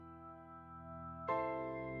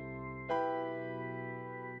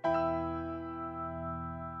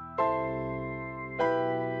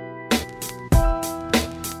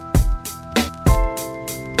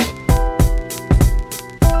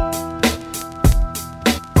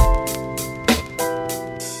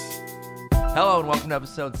and welcome to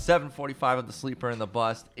episode 745 of The Sleeper and the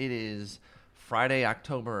Bust. It is Friday,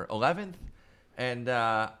 October 11th, and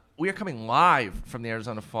we are coming live from the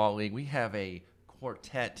Arizona Fall League. We have a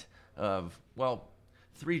quartet of, well,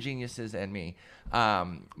 three geniuses and me.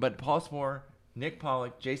 But Paul Sporer, Nick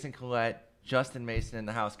Pollock, Jason Collette, Justin Mason in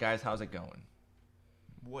the house. Guys, how's it going?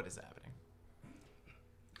 What is happening?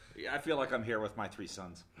 Yeah, I feel like I'm here with my three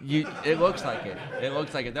sons. It looks like it. It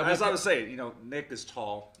looks like it. As I was saying, Nick is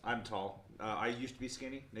tall. I'm tall. I used to be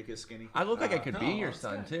skinny. Nick is skinny. I look like I could be your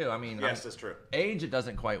son, too. I mean, yes, that's true. Age, it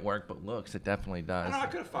doesn't quite work, but looks, it definitely does. I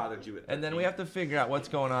could have fathered you at 13. And then we have to figure out what's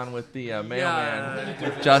going on with the mailman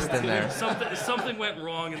with Justin there. Something went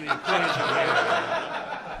wrong in the equation here.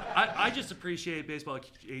 I just appreciate Baseball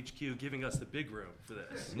HQ giving us the big room for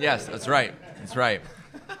this. Yes, that's right. That's right.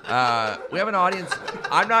 We have an audience.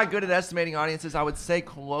 I'm not good at estimating audiences. I would say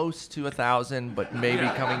close to 1,000, but maybe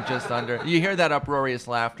coming just under. You hear that uproarious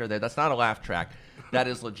laughter there. That's not a laugh track. That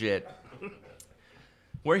is legit.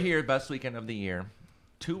 We're here, best weekend of the year.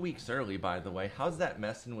 2 weeks early, by the way. How's that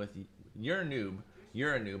messing with you? You're a noob.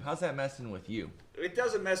 You're a noob. How's that messing with you? It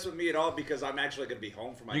doesn't mess with me at all because I'm actually going to be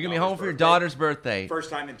home for my You're going to be home for your daughter's birthday. First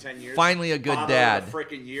time in 10 years. Finally a good dad. Of a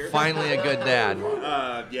freaking year. Finally a good dad.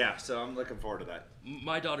 Yeah, so I'm looking forward to that.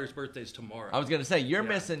 My daughter's birthday's tomorrow. I was going to say, you're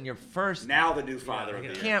missing your first. Now the new father of the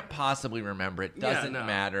year. Can't possibly remember it. Doesn't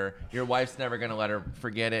matter. Your wife's never going to let her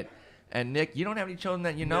forget it. And Nick, you don't have any children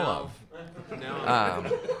that you know of. No.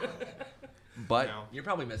 But No. you're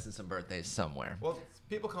probably missing some birthdays somewhere. Well,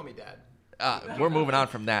 people call me dad. We're moving on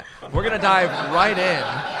from that. We're going to dive right in.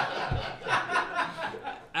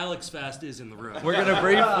 Alex Fast is in the room. We're going to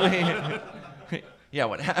briefly... Yeah,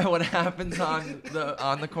 what happens on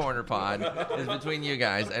the corner pod is between you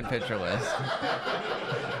guys and Pitcher List.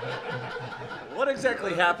 What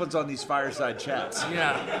exactly happens on these fireside chats?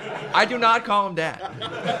 Yeah. I do not call him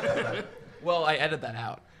dad. Well, I edit that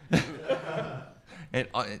out. And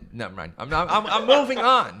never mind. I'm moving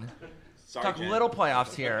on. Sorry, Talk Jen. little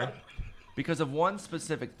playoffs here because of one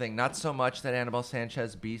specific thing. Not so much that Anibal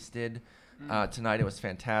Sanchez beasted tonight. It was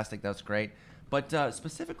fantastic. That was great. But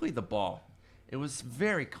specifically the ball. It was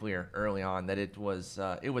very clear early on that it was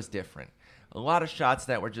different. A lot of shots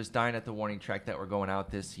that were just dying at the warning track that were going out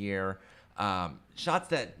this year. Shots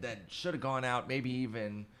that should have gone out maybe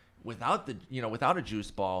even without a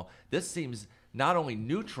juice ball. This seems not only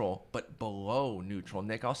neutral but below neutral.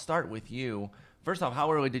 Nick, I'll start with you. First off, how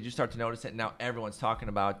early did you start to notice it? Now everyone's talking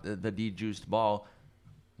about the de-juiced ball.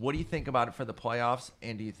 What do you think about it for the playoffs,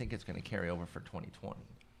 and do you think it's going to carry over for 2020?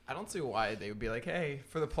 I don't see why they would be like, hey,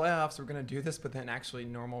 for the playoffs, we're going to do this, but then actually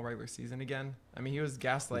normal regular season again. I mean, he was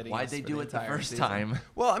gaslighting Why'd us they for do it the entire first season. time?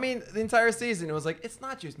 Well, I mean, the entire season, it was like, it's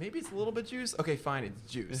not juice. Maybe it's a little bit juice. Okay, fine, it's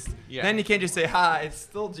juice. Yeah. Then you can't just say, it's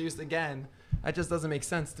still juice again. That just doesn't make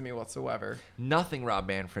sense to me whatsoever. Nothing Rob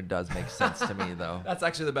Manfred does make sense to me, though. That's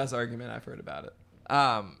actually the best argument I've heard about it.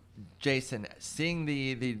 Jason, seeing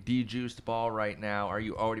the de-juiced ball right now, are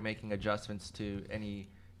you already making adjustments to any?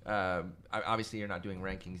 Obviously, you're not doing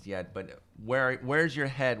rankings yet, but where's your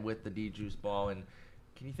head with the de-juiced ball? And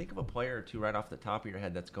can you think of a player or two right off the top of your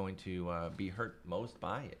head that's going to be hurt most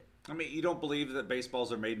by it? I mean, you don't believe that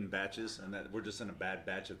baseballs are made in batches and that we're just in a bad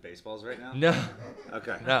batch of baseballs right now? No.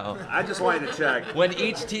 Okay. No. I just wanted to check. When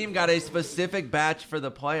each team got a specific batch for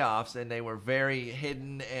the playoffs and they were very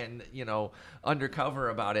hidden and, undercover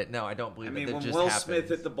about it, no, I don't believe that When just Will happens. Smith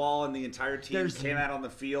hit the ball and the entire team There's- came out on the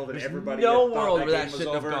field and There's everybody no thought world that where game that was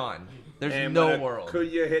shouldn't over. have gone. There's And no when world.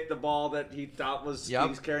 Acuna hit the ball that he thought was Yep.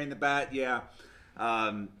 he's carrying the bat. Yeah.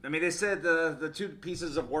 They said the two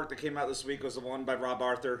pieces of work that came out this week was the one by Rob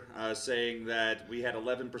Arthur saying that we had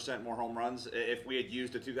 11% more home runs. If we had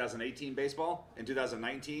used a 2018 baseball in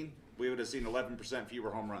 2019, we would have seen 11%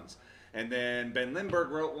 fewer home runs. And then Ben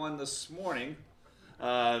Lindbergh wrote one this morning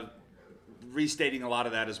restating a lot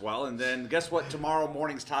of that as well. And then guess what tomorrow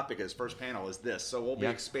morning's topic is? First panel is this. So we'll be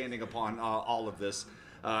expanding upon all of this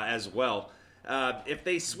as well. If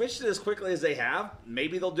they switched it as quickly as they have,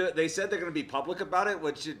 maybe they'll do it. They said they're going to be public about it,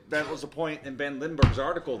 that was a point in Ben Lindbergh's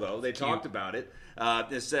article, though. They talked about it.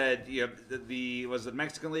 They said, was the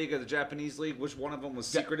Mexican League or the Japanese League? Which one of them was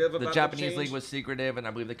secretive about the Japanese change? League was secretive, and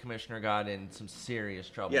I believe the commissioner got in some serious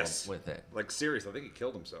trouble with it. Like, seriously, I think he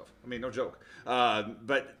killed himself. I mean, no joke.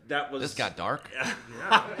 But that was... This got dark.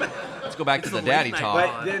 Let's go back to the daddy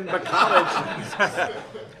talk.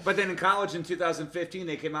 But then in college in 2015,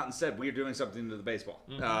 they came out and said, we're doing something to the baseball.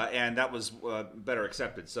 And that was better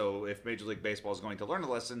accepted. So if Major League Baseball is going to learn a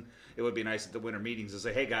lesson, it would be nice at the winter meetings to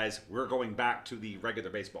say, hey, guys, we're going back to the regular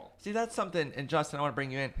baseball. See, that's something, and Justin, I want to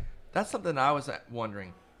bring you in. That's something I was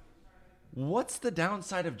wondering. What's the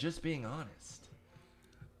downside of just being honest?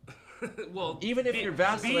 Well, Even if you're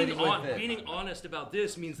vacillating with it. being honest about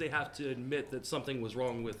this means they have to admit that something was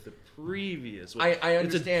wrong with the previous one. I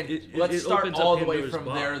understand. Let's start opens up all the way Pandora's from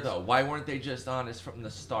box. there, though. Why weren't they just honest from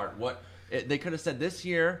the start? They could have said this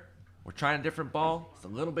year, we're trying a different ball. It's a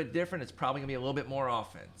little bit different. It's probably going to be a little bit more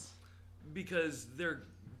offense. Because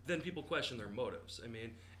then people question their motives. I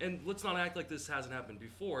mean, and let's not act like this hasn't happened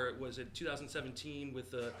before. It was in 2017 with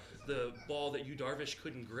the ball that Yu Darvish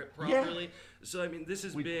couldn't grip properly. Yeah. So I mean, this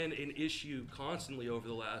has been an issue constantly over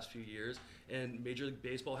the last few years, and Major League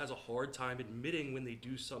Baseball has a hard time admitting when they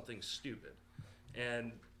do something stupid.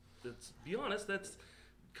 And let's be honest, that's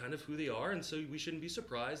kind of who they are, and so we shouldn't be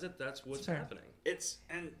surprised that that's what's happening.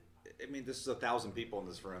 I mean, this is 1,000 people in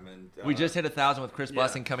this room, and We just hit 1,000 with Chris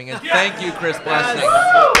Blessing coming in. Yeah. Thank you, Chris Blessing.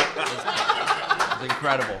 It's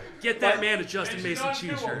incredible. Get that man a Justin Mason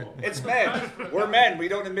t-shirt. it's men. We're men. We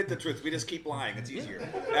don't admit the truth. We just keep lying. It's easier,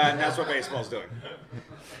 and that's what baseball's doing.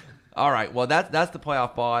 All right. Well, that's the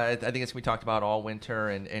playoff ball. I think it's we talked about all winter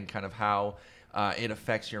and kind of how it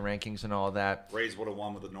affects your rankings and all of that. Rays would have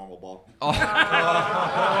won with a normal ball.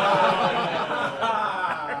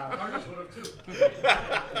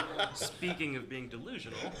 Speaking of being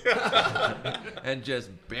delusional. And just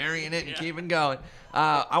burying it and keeping going.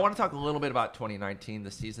 I want to talk a little bit about 2019,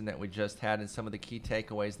 the season that we just had, and some of the key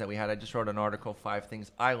takeaways that we had. I just wrote an article, 5 things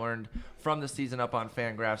I learned from the season, up on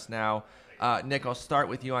Fangraphs now. Nick, I'll start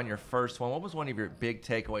with you on your first one. What was one of your big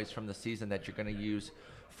takeaways from the season that you're going to use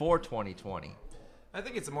for 2020? I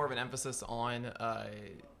think it's more of an emphasis on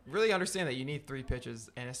really understand that you need 3 pitches,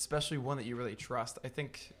 and especially one that you really trust. I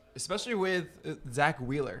think, especially with Zach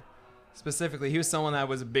Wheeler, specifically, he was someone that I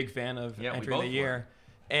was a big fan of entering the year.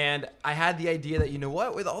 And I had the idea that, you know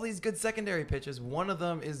what, with all these good secondary pitches, one of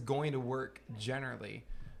them is going to work generally.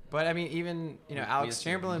 But, I mean, even, Alex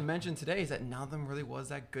Chamberlain mentioned today is that none of them really was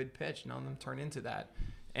that good pitch. None of them turned into that.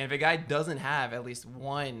 And if a guy doesn't have at least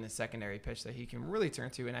one secondary pitch that he can really turn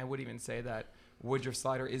to, and I would even say that Woodruff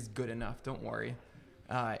slider is good enough. Don't worry.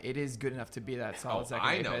 It is good enough to be that solid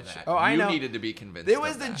secondary I know pitch. that. I know. You needed to be convinced. It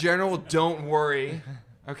was of the that. general don't worry.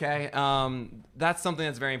 Okay. That's something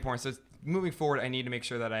that's very important. So moving forward, I need to make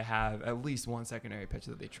sure that I have at least one secondary pitch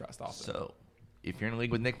that they trust also. So, if you're in a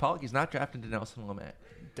league with Nick Pollock, he's not drafted to Nelson Lamet.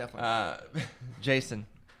 Definitely. Jason,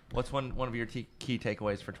 what's one of your key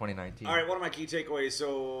takeaways for 2019? All right, one of my key takeaways.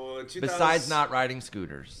 So, in 2000, Besides not riding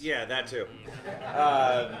scooters. Yeah, that too.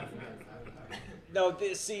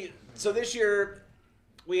 So this year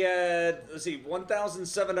we had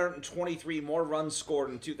 1,723 more runs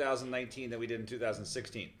scored in 2019 than we did in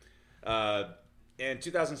 2016. In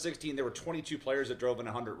 2016, there were 22 players that drove in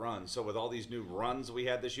 100 runs. So with all these new runs we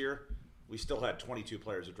had this year, we still had 22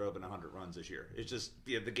 players that drove in 100 runs this year. It's just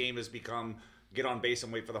the game has become get on base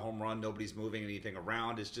and wait for the home run. Nobody's moving anything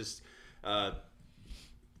around. It's just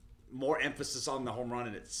more emphasis on the home run,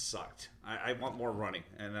 and it sucked. I want more running,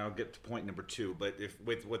 and I'll get to point number 2. But if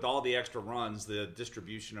with all the extra runs, the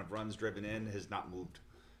distribution of runs driven in has not moved,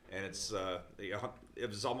 and it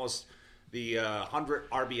was almost the 100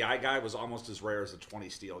 RBI guy was almost as rare as a 20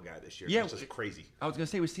 steal guy this year. Yeah, it's just crazy. I was going to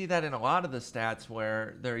say we see that in a lot of the stats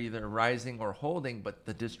where they're either rising or holding, but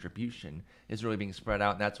the distribution is really being spread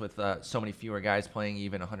out, and that's with so many fewer guys playing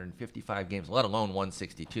even 155 games, let alone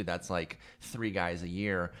 162. That's like 3 guys a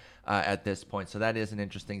year at this point. So that is an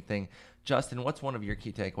interesting thing. Justin, what's one of your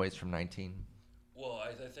key takeaways from 19? Well,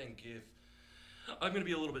 I think if I'm going to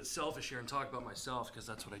be a little bit selfish here and talk about myself because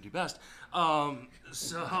that's what I do best. The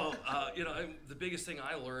biggest thing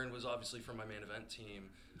I learned was obviously from my main event team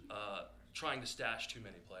trying to stash too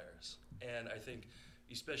many players. And I think,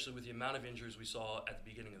 especially with the amount of injuries we saw at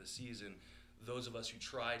the beginning of the season, those of us who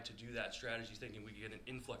tried to do that strategy thinking we could get an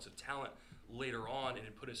influx of talent later on and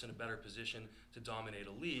it put us in a better position to dominate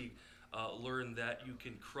a league, learned that you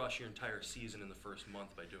can crush your entire season in the first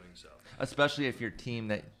month by doing so. Especially if your team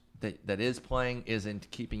that is playing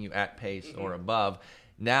isn't keeping you at pace or above.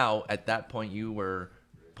 Now, at that point, you were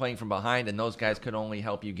playing from behind, and those guys could only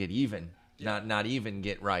help you get even, not even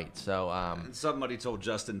get right. So And somebody told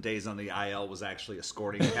Justin days on the IL was actually a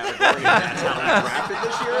scoring category, and that's how he drafted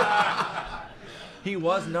this year. he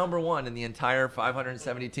was number 1 in the entire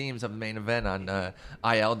 570 teams of the main event on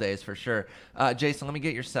IL days for sure. Jason, let me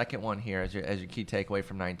get your second one here as your key takeaway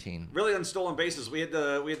from 19. Really, on stolen bases, we had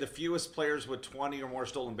the fewest players with 20 or more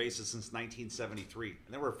stolen bases since 1973,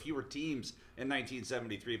 and there were fewer teams in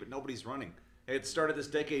 1973, but nobody's running. It started this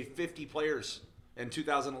decade, 50 players in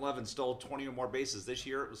 2011 stole 20 or more bases. This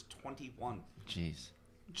year, it was 21. Jeez.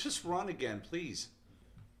 Just run again, please.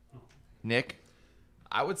 Nick?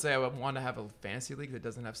 I would say I would want to have a fantasy league that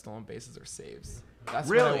doesn't have stolen bases or saves. That's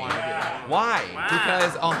Really? what I want to Why? do.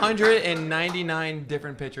 Because 199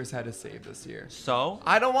 different pitchers had to save this year. So?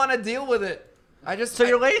 I don't want to deal with it. So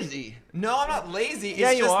you're lazy. No, I'm not lazy. It's Yeah,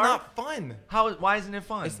 you just are. not fun. Why isn't it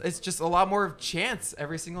fun? It's just a lot more chance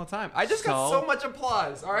every single time. I just got So? so much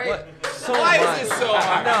applause. All right. What? So Why much. is this so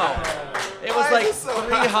hard? No. It Why was is like this so hard?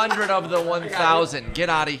 300 of the 1,000. Get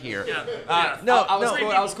out of here. No, I no.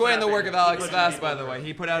 was quoting the work of Alex Fast, by the way.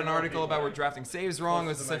 He put out an article about where drafting saves wrong. It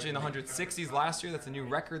was essentially in the 160s last year. That's a new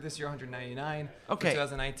record this year, 199 Okay. for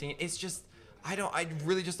 2019. It's just, I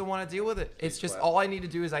really just don't want to deal with it. It's just, all I need to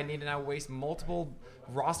do is I need to now waste multiple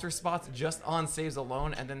roster spots just on saves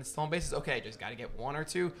alone, and then stolen bases. Okay, just got to get one or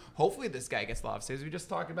two. Hopefully this guy gets a lot of saves. We just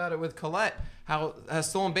talked about it with Collette, how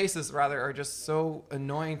stolen bases, rather, are just so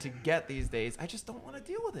annoying to get these days. I just don't want to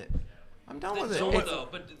deal with it. I'm done with it. So It's- though,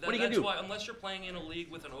 but what are you gonna that's do? why unless you're playing in a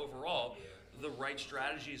league with an overall, the right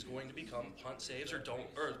strategy is going to become punt saves or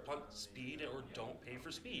punt speed or don't pay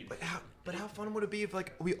for speed. But how fun would it be if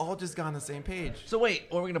like we all just got on the same page? So wait,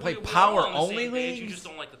 are we gonna play We're all power on the only same page, leagues? You just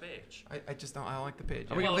don't like the page. I just don't. I don't like the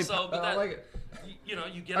page. Are we Yeah. gonna Well, play? so, but I that, like it.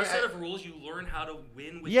 you get a set of rules. You learn how to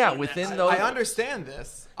win. Yeah, that within set. those- I understand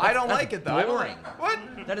this. I don't That's like it though. I don't boring. like-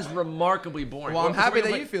 What? That is remarkably boring. Well, I'm So we're happy gonna that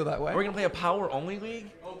play- you feel that way. We're gonna play a power only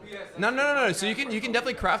league. No. So you can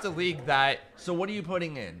definitely craft a league that. So what are you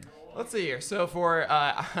putting in? Let's see here. So for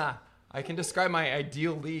I can describe my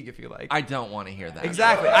ideal league if you like. I don't want to hear that.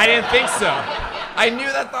 Exactly. I didn't think so. I knew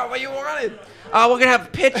that's not what you wanted. We're gonna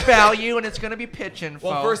have pitch value, and it's gonna be pitch info.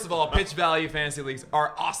 Well, first of all, pitch value fantasy leagues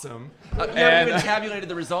are awesome. you haven't even tabulated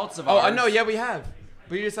the results of Oh, ours. no, yeah, we have.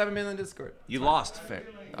 But you just haven't been on Discord. You lost. Fair.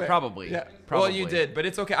 Probably. Yeah. Probably. Well, you did, but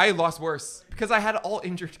it's okay. I lost worse because I had all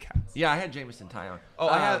injured cats. Yeah, I had Jameson Tyon. Oh,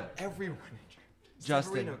 I had everyone injured.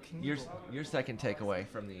 Justin. Severino, can you Your second takeaway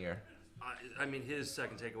from the year. I mean, his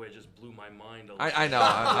second takeaway just blew my mind. I know.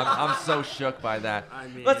 I'm so shook by that. I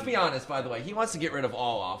mean- Let's be honest. By the way, he wants to get rid of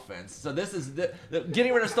all offense. So this is the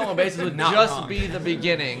getting rid of stolen bases would Not just wrong. be the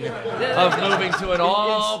beginning of moving to an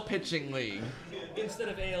all pitching league. Instead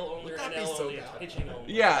of AL only or That'd be NL so only, it's bad. pitching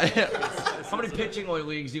only. Yeah. How many pitching only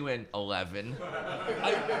leagues you in? 11.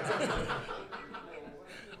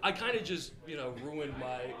 I kind of just, ruined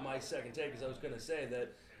my second take because I was going to say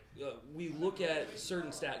that we look at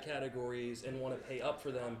certain stat categories and want to pay up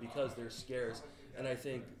for them because they're scarce. And I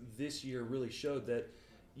think this year really showed that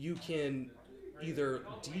you can either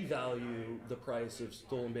devalue the price of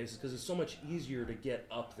stolen bases because it's so much easier to get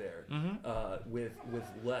up there with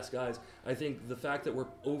less guys. I think the fact that we're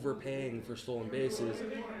overpaying for stolen bases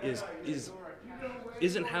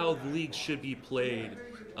isn't how the league should be played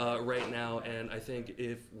right now. And I think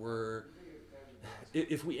if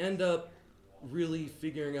we end up really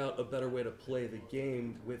figuring out a better way to play the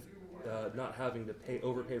game with not having to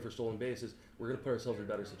overpay for stolen bases, we're going to put ourselves in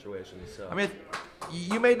better situations. So I mean,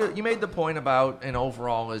 you made the point about an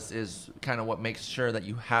overall is kind of what makes sure that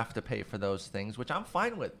you have to pay for those things, which I'm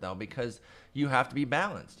fine with though because you have to be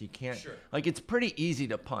balanced. You can't it's pretty easy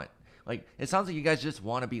to punt. Like, it sounds like you guys just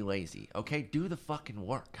want to be lazy. Okay, do the fucking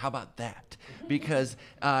work. How about that? Because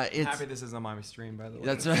it's Happy this isn't on my stream, by the way.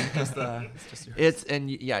 That's right. It's just yours.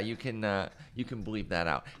 You can bleep that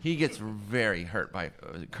out. He gets very hurt by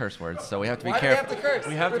curse words, so we have to be Why do we careful. have to curse?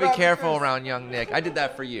 We have to We're be not to careful curse. around young Nick. I did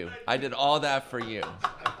that for you. I did all that for you.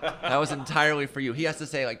 That was entirely for you. He has to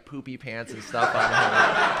say like poopy pants and stuff on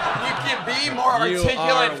him. You can be more You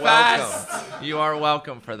articulate are fast. welcome. You are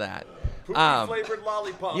welcome for that. Flavored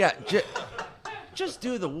lollipop. Yeah, just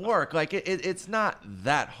do the work. Like it's not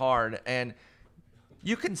that hard, and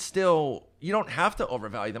you can still. You don't have to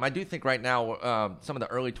overvalue them. I do think right now some of the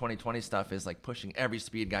early 2020 stuff is like pushing every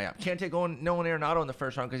speed guy up. Can't take Nolan Arenado in the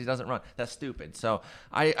first round because he doesn't run. That's stupid. So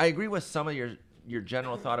I agree with some of your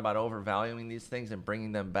general thought about overvaluing these things and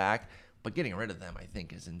bringing them back, but getting rid of them I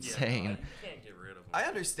think is insane. you can't get rid of them. I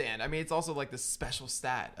understand. I mean, it's also like this special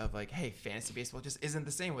stat of like, hey, fantasy baseball just isn't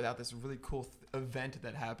the same without this really cool event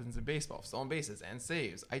that happens in baseball, stolen bases and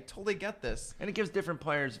saves. I totally get this. And it gives different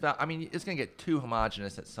players. I mean, it's going to get too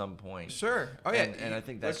homogenous at some point. Sure. Oh yeah. And I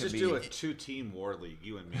think that Let's could just be. do a 2-team war league,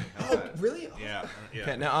 you and me. How's Oh, that? really? Yeah.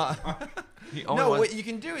 Okay, now, He only no, wants- what you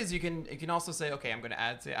can do is you can also say, okay, I'm going to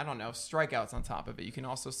add, say, I don't know, strikeouts on top of it. You can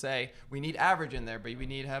also say we need average in there, but we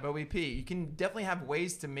need to have OEP. You can definitely have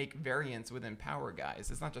ways to make variance within power guys.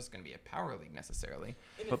 It's not just going to be a power league necessarily.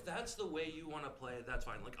 And if that's the way you want to play it, that's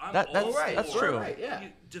fine. Like I'm That's all right. That's for true. Right, yeah. You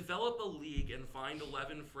develop a league and find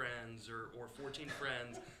 11 friends or 14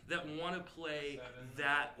 friends that want to play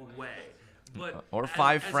that way. But Or as-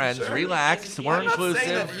 5 as a friends. starter- Relax. as an We're I'm not saying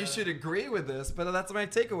inclusive. that you should agree with this, but that's my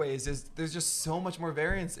takeaway. Is there's just so much more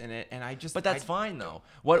variance in it, and But that's I- fine, though.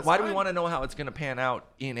 That's Why do we fine. want to know how it's going to pan out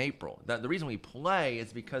in April? The reason we play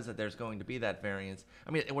is because that there's going to be that variance.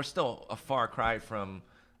 I mean, we're still a far cry from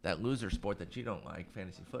that loser sport that you don't like,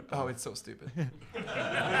 fantasy football. Oh, it's so stupid. Should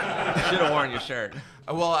have worn your shirt.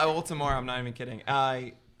 Well, I will tomorrow. I'm not even kidding.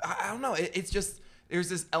 I don't know. It's just there's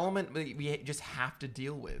this element that we just have to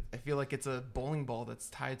deal with. I feel like it's a bowling ball that's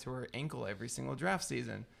tied to our ankle every single draft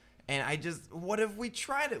season, and what if we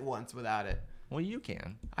tried it once without it? Well, you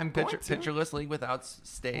can. I'm going to. Pitcherless league without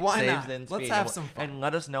Why saves not? and Let's speed. have some fun. And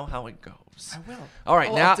let us know how it goes. I will. All right,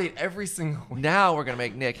 I'll now update every single week. now we're gonna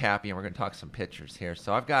make Nick happy, and we're gonna talk some pitchers here.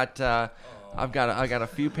 So I've got a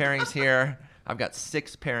few pairings here. I've got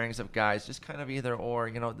 6 pairings of guys, just kind of either or.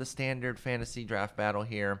 The standard fantasy draft battle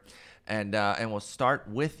here, and we'll start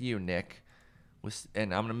with you, Nick.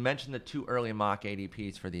 And I'm gonna mention the 2 early mock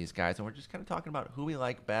ADPs for these guys, and we're just kind of talking about who we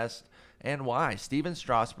like best and why. Steven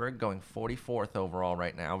Strasburg going 44th overall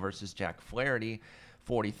right now versus Jack Flaherty,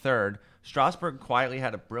 43rd. Strasburg quietly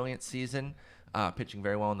had a brilliant season, pitching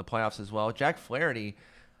very well in the playoffs as well. Jack Flaherty,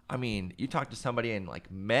 I mean, you talk to somebody in like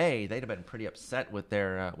May, they'd have been pretty upset with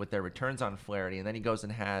their returns on Flaherty, and then he goes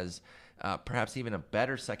and has perhaps even a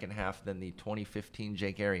better second half than the 2015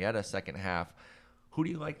 Jake Arrieta second half. Who do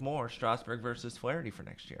you like more, Strasburg versus Flaherty for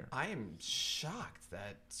next year? I am shocked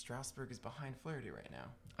that Strasburg is behind Flaherty right now.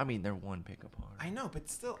 I mean, they're 1 pick apart. I know, but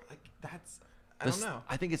still, I don't know.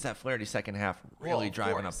 I think it's that Flaherty second half Well, really of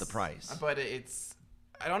driving course. up the price. But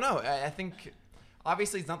I don't know. I think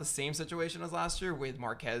obviously it's not the same situation as last year with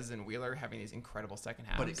Marquez and Wheeler having these incredible second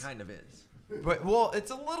halves. But it kind of is. But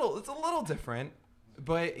it's a little different.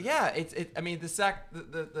 But yeah, I mean,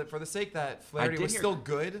 the for the sake that Flaherty did was hear- still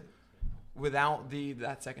good without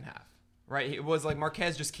that second half, right? It was like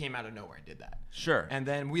Marquez just came out of nowhere and did that. Sure. And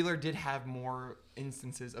then Wheeler did have more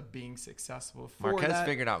instances of being successful. For Marquez that.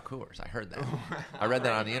 figured out Coors. I heard that. I read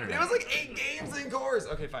that on the internet. It was like 8 games in Coors.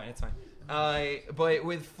 Okay, fine, it's fine. But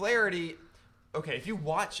with Flaherty, okay, if you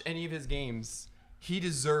watch any of his games, he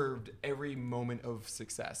deserved every moment of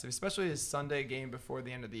success, especially his Sunday game before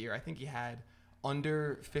the end of the year. I think he had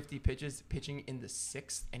under 50 pitches pitching in the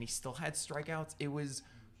 6th, and he still had strikeouts. It was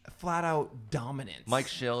flat out dominance. Mike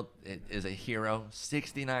Schilt is a hero.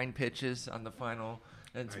 69 pitches on the final.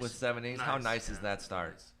 It's with 7 innings. How nice is that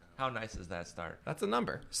start? How nice is that start? That's a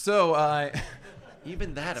number. So,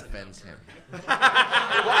 Even that offends him.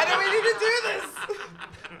 why do we need to do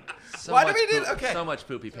this? So Why do much we do- okay. So much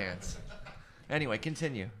poopy pants. Anyway,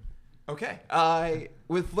 continue. Okay.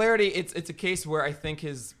 With Flaherty, it's a case where I think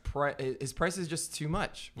his price is just too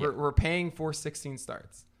much. Yeah. We're paying for 16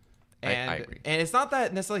 starts. And, I agree. And it's not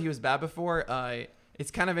that necessarily he was bad before.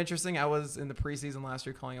 It's kind of interesting. I was in the preseason last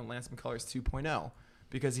year calling him Lance McCullers 2.0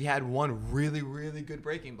 because he had one really, really good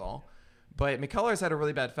breaking ball. But McCullers had a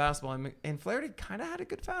really bad fastball, and Flaherty kind of had a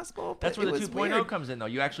good fastball. That's but where it the was 2.0 weird. comes in, though.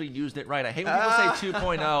 You actually used it right. I hate when people say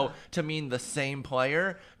 2.0 to mean the same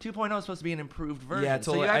player. 2.0 is supposed to be an improved version. Yeah,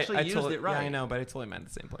 so totally. you actually I used totally, it right. Yeah, I know, but I totally meant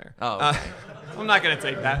the same player. Oh, okay. I'm not gonna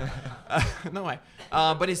take that. No way.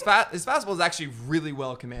 But his fastball is actually really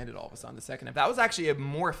well commanded all of a sudden. The second half, that was actually a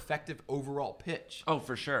more effective overall pitch Oh,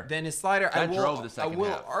 for sure. than his slider. That drove the second I will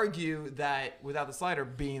half. argue that without the slider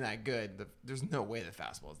being that good, there's no way the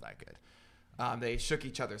fastball is that good. They shook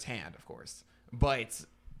each other's hand, of course, but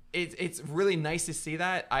it's really nice to see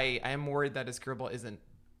that. I am worried that his curveball isn't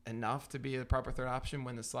enough to be a proper third option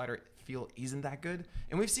when the slider feel isn't that good.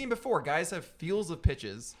 And we've seen before, guys have feels of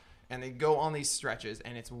pitches and they go on these stretches,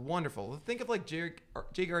 and it's wonderful. Think of like Jake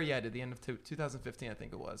Arrieta at the end of 2015, I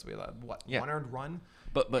think it was. We had one earned run.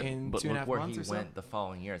 But in look 2.5 where months he or so? went the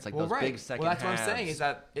following year. It's like Well, those right. big second Well, that's halves. what I'm saying is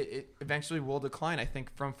that it eventually will decline, I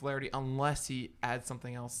think, from Flaherty unless he adds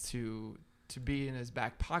something else to be in his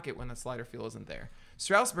back pocket when the slider feel isn't there.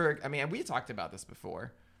 Strasburg, I mean, we talked about this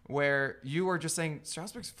before, where you were just saying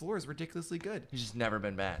Strasburg's floor is ridiculously good. He's just never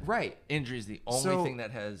been bad. Right. Injury is the only So- thing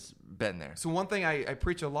that has been there. So one thing I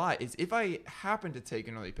preach a lot is if I happen to take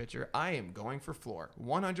an early pitcher, I am going for floor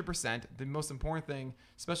 100%. The most important thing,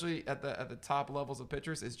 especially at the top levels of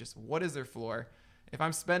pitchers, is just what is their floor. If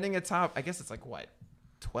I'm spending a top, I guess it's like what,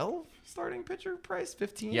 12 starting pitcher price,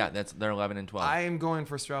 15. Yeah, they're 11 and 12. I am going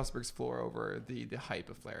for Strasburg's floor over the hype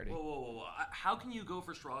of Flaherty. Whoa. How can you go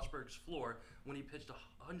for Strasburg's floor when he pitched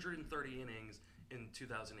 130 innings in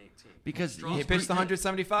 2018? Because He Strasburg- pitched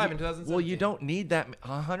 175 in 2017. well, you don't need that.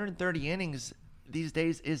 130 innings these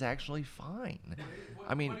days is actually fine.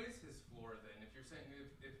 I mean, what is his floor then? If you're saying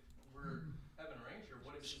if we're Evan Ranger,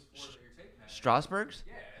 what is his floor that you're taking? Strasburg's?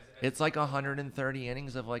 Yeah, It's like 130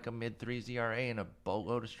 innings of like a mid-3s ERA and a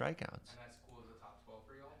boatload of strikeouts. and that's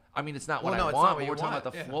I mean, it's not Well, what no, I it's not want, what but you we're talking want,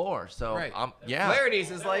 about the yeah. floor. So, Right. yeah.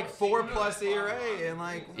 Flaherty's is like 4+ ERA and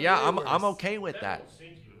like. Yeah, way I'm worse. okay with that. Won't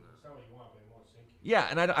sink you. It's not what you want, but it won't sink you. Yeah,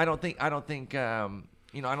 and I don't think I don't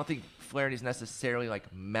think Flaherty's necessarily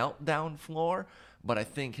like meltdown floor, but I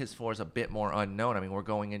think his floor is a bit more unknown. I mean, we're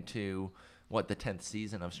going into the 10th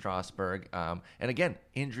season of Strasburg, and again,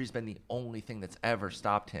 injury's been the only thing that's ever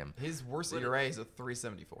stopped him. His worst ERA is a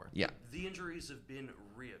 3.74. Yeah, The injuries have been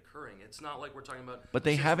reoccurring. It's not like we're talking about. but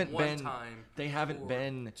they just haven't one been time they haven't or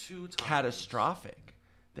been 2 times. catastrophic.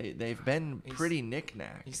 They've been He's- pretty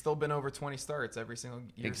knick-knack. He's still been over 20 starts every single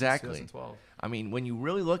year Exactly. since 2012. I mean, when you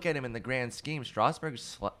really look at him in the grand scheme,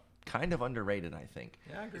 Strasburg's kind of underrated, I think.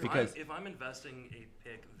 Yeah, I agree. Because if I'm investing a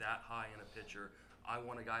pick that high in a pitcher, I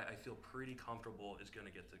want a guy I feel pretty comfortable is going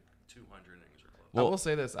to get to 200 innings or close. Well- I will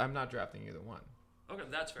say this: I'm not drafting either one, Okay,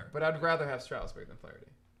 that's fair. but I'd rather have Strasburg than Flaherty.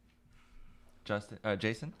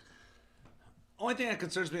 Jason? Only thing that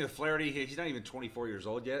concerns me with Flaherty, he's not even 24 years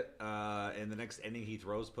old yet, and the next inning he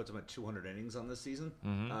throws puts him at 200 innings on this season.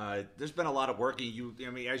 There's been a lot of work. As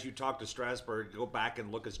you talk to Strasburg, go back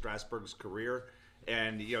and look at Strasburg's career,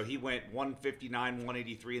 and he went 159,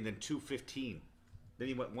 183, and then 215. Then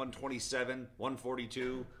he went 127,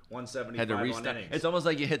 142, 175 Had to on restart. innings. It's almost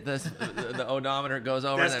like you hit this, the odometer goes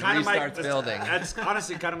over That's and kind then of my restarts building. That's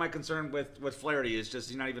honestly kind of my concern with Flaherty. Is just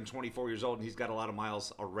he's not even 24 years old and he's got a lot of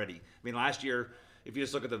miles already. I mean, last year, if you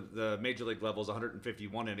just look at the major league levels,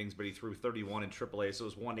 151 innings, but he threw 31 in AAA, so it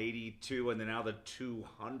was 182, and then now the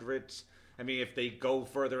 200. I mean, if they go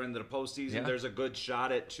further into the postseason, Yeah. there's a good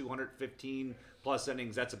shot at 215 plus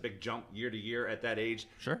innings. That's a big jump year to year at that age.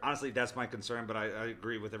 Sure. Honestly, that's my concern, but I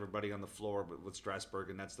agree with everybody on the floor with Strasburg,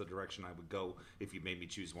 and that's the direction I would go if you made me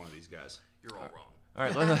choose one of these guys. You're all wrong. All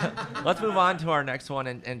right, let's move on to our next one.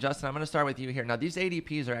 And Justin, I'm going to start with you here. Now, these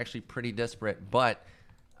ADPs are actually pretty disparate, but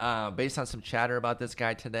based on some chatter about this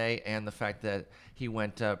guy today and the fact that he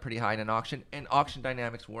went pretty high in an auction, and auction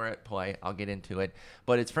dynamics were at play, I'll get into it.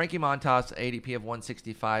 But it's Frankie Montas, ADP of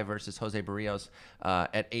 165 versus Jose Barrios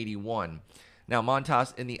at 81. Now,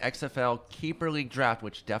 Montas in the XFL Keeper League draft,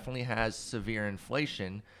 which definitely has severe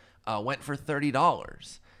inflation, went for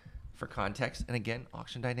 $30. For context, and again,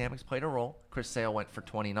 auction dynamics played a role. Chris Sale went for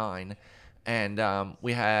 $29. And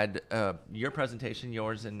we had your presentation,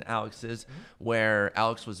 yours and Alex's, where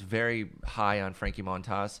Alex was very high on Frankie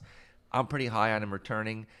Montas. I'm pretty high on him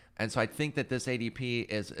returning. And so I think that this ADP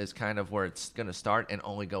is kind of where it's going to start and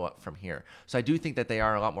only go up from here. So I do think that they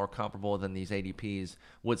are a lot more comparable than these ADPs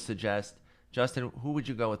would suggest. Justin, who would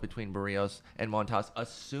you go with between Barrios and Montas,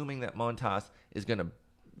 assuming that Montas is going to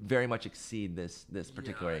very much exceed this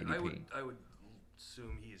particular ADP? I would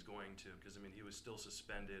assume he's going to, because I mean he was still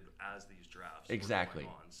suspended as these drafts were Exactly.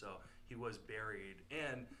 going on, so he was buried.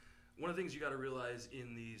 And one of the things you got to realize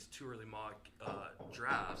in these too early mock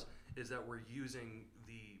drafts is that we're using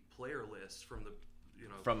the player lists from the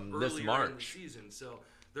From this earlier in the March. season, so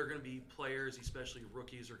they're going to be players, especially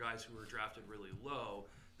rookies or guys who were drafted really low,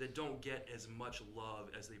 that don't get as much love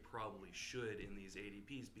as they probably should in these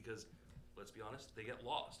ADPs because, let's be honest, they get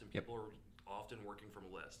lost and Yep. people are often working from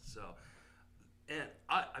a list. So, and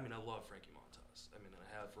I love Frankie Montas. I mean,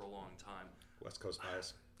 I have for a long time. West Coast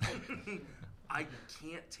bias. I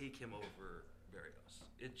can't take him over Barrios.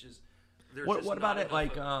 It just there's What just about not it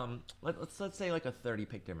like enough let's say like a 30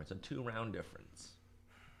 pick difference, a 2-round difference?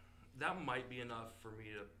 that might be enough for me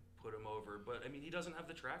to put him over. But I mean, he doesn't have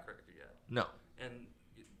the track record yet. No. And,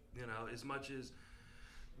 as much as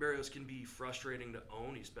Barrios can be frustrating to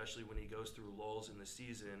own, especially when he goes through lulls in the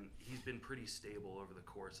season, he's been pretty stable over the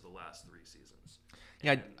course of the last 3 seasons.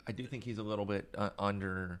 Yeah, And, I do think he's a little bit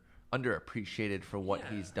underappreciated for what Yeah.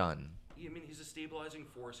 he's done. I mean, he's a stabilizing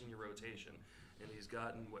force in your rotation. And he's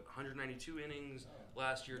gotten, 192 innings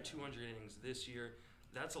last year, 200 innings this year.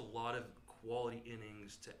 That's a lot of quality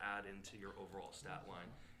innings to add into your overall stat line.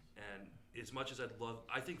 And as much as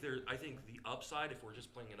I think the upside, if we're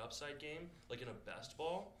just playing an upside game, like in a best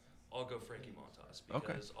ball, I'll go Frankie Montas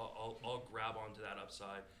because I'll grab onto that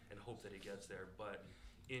upside and hope that he gets there. But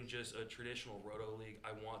in just a traditional roto league,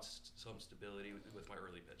 I want some stability with my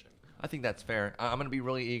early pitching. I think that's fair. I'm going to be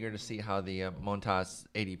really eager to see how the Montas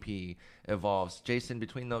ADP evolves. Jason,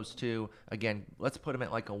 between those two, again, let's put him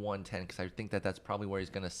at like a 110 because I think that's probably where he's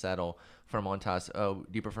going to settle for Montas. Oh, do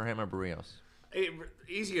you prefer him or Barrios?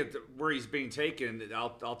 Easy at where he's being taken.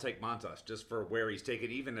 I'll take Montas just for where he's taken,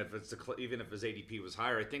 even if his ADP was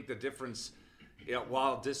higher. I think the difference. While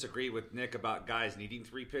I'll disagree with Nick about guys needing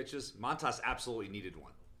 3 pitches, Montas absolutely needed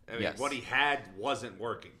one. I mean, Yes. what he had wasn't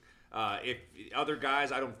working. If other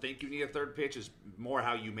guys, I don't think you need a 3rd pitch. It's more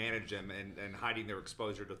how you manage them and hiding their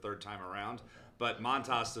exposure to third time around. But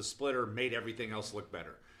Montas, the splitter, made everything else look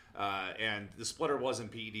better. And the splitter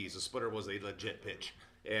wasn't PEDs. The splitter was a legit pitch.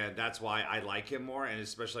 And that's why I like him more, and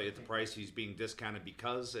especially at the price he's being discounted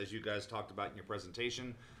because, as you guys talked about in your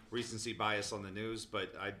presentation, recency bias on the news,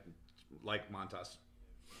 but I like Montas.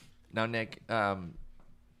 Now, Nick,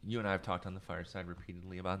 you and I have talked on the fireside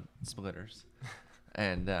repeatedly about splitters.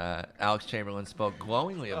 And Alex Chamberlain spoke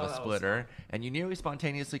glowingly of a splitter, and you nearly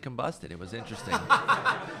spontaneously combusted. It was interesting.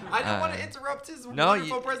 I don't want to interrupt his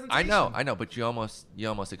wonderful presentation. I know, but you almost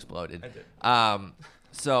exploded. I did.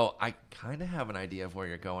 So I kind of have an idea of where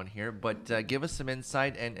you're going here, but give us some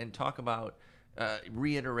insight and talk about,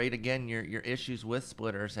 reiterate again your issues with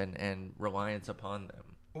splitters and reliance upon them.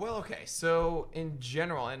 Well, okay. So in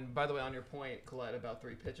general, and by the way, on your point, Colette, about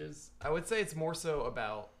 3 pitches, I would say it's more so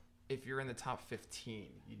about if you're in the top 15,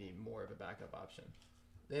 you need more of a backup option.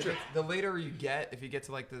 Sure. The later you get, if you get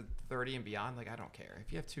to like the 30 and beyond, like I don't care.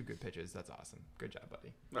 If you have 2 good pitches, that's awesome. Good job,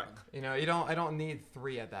 buddy. Right. You know, I don't need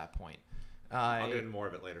 3 at that point. I'll get into more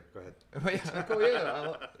of it later. Go ahead.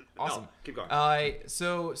 Awesome. No, keep going.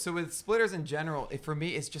 So with splitters in general, for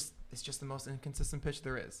me, it's just the most inconsistent pitch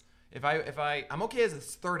there is. If I'm okay as a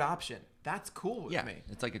third option, that's cool with me.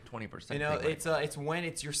 It's like a 20%. You know, thing, right? it's when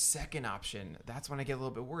it's your second option that's when I get a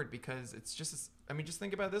little bit worried because it's just. I mean, just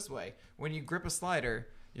think about it this way: when you grip a slider,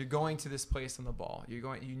 you're going to this place on the ball. You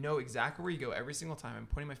know exactly where you go every single time. I'm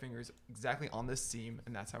putting my fingers exactly on this seam,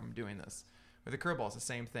 and that's how I'm doing this. With a curveball, it's the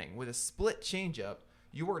same thing. With a split changeup,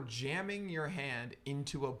 you are jamming your hand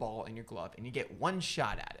into a ball in your glove, and you get one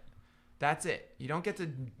shot at it. That's it. You don't get to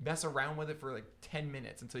mess around with it for like 10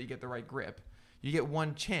 minutes until you get the right grip. You get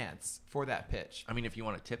one chance for that pitch. I mean, if you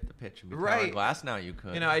want to tip the pitch and be right. glass now, you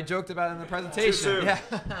could. You know, I joked about it in the presentation. Too soon.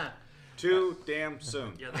 Yeah. Too damn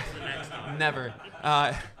soon. Yeah, that's the next one. Never.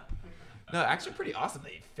 No, actually pretty awesome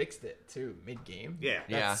that you fixed it, too, mid-game. Yeah.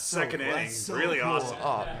 That's Second inning. so really cool. awesome.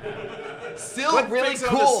 Oh. Still What really fix it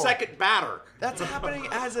cool. on the second batter? That's happening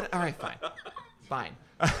as an... All right, fine.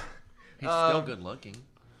 He's still good looking.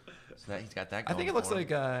 So he's got that going I think it looks for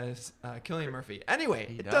him. like Killian Murphy. Anyway,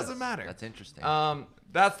 He it does. doesn't matter. That's interesting.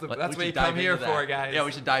 That's We what should you dive come here into for, that. guys. Yeah,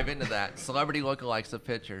 we should dive into that. Celebrity lookalikes of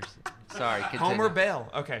pitchers. Sorry, continue. Homer Bale.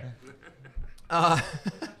 Okay. Over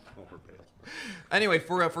Bale. Anyway,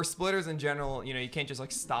 for splitters in general, you know, you can't just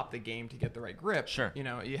like stop the game to get the right grip. Sure. You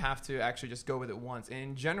know, you have to actually just go with it once. And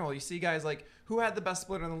in general, you see guys like who had the best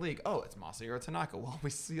splitter in the league? Oh, it's Masahiro Tanaka. Well, we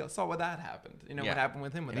saw what that happened. You know what happened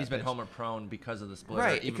with him with And that he's been pitch. homer prone because of the splitter.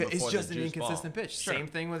 Right, Even because before it's just the an juice inconsistent ball. pitch. Sure. Same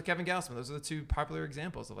thing with Kevin Gausman. Those are the 2 popular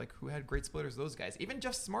examples of like who had great splitters. Those guys. Even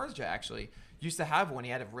Jeff Samardzija actually used to have one. He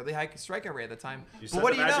had a really high strikeout rate at the time. You But said what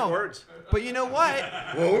the do you magic know? words. But you know what?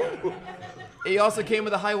 Whoa. He also came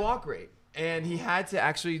with a high walk rate, and he had to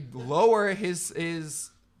actually lower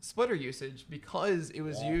his splitter usage because it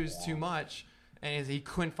was used too much, and he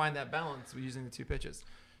couldn't find that balance with using the 2 pitches.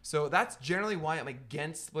 So that's generally why I'm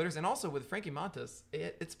against splitters. And also with Frankie Montas,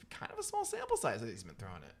 it's kind of a small sample size that he's been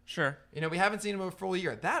throwing it. Sure. You know, we haven't seen him a full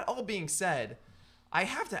year. That all being said, I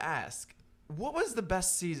have to ask, what was the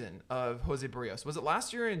best season of Jose Barrios? Was it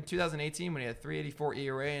last year in 2018 when he had 3.84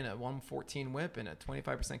 ERA and a 1.14 WHIP and a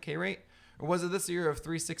 25% K rate? Or was it this year of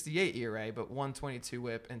 3.68 ERA but 1.22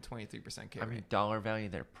 WHIP and 23% K I rate? mean, dollar value,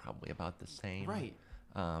 they're probably about the same. Right.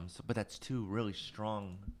 But that's 2 really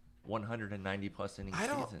strong 190-plus inning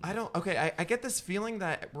seasons. Okay, I get this feeling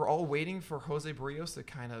that we're all waiting for Jose Barrios to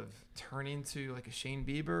kind of turn into like a Shane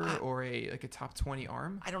Bieber or a top 20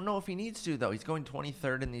 arm. I don't know if he needs to, though. He's going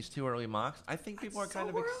 23rd in these 2 early mocks. I think people are kind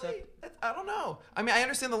of accepting. I don't know. I mean, I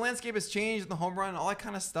understand the landscape has changed, the home run, and all that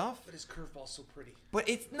kind of stuff. But his curveball's so pretty. But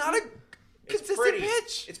it's not a consistent pretty.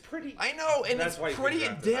 pitch. It's pretty. I know, and That's it's why he's pretty been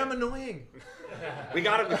and drafted, damn right? annoying. We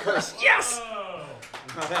got him to curse. Yes!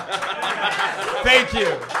 Thank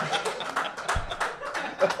you.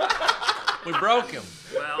 We broke him.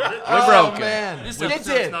 Well, We broke him. Man. this It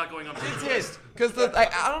episode's did. not going up to It the did. list. Because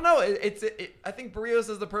I don't know. I think Barrios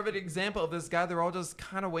is the perfect example of this guy. They're all just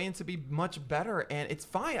kind of waiting to be much better, and it's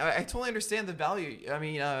fine. I totally understand the value. I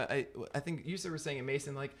mean, I think you were saying it,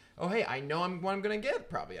 Mason. Like, oh hey, I know what I'm gonna get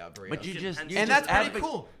probably out of Barrios. But you just And you that's just pretty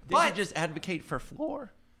cool. Did But- you just advocate for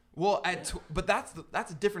floor? Well, but that's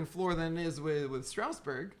a different floor than it is with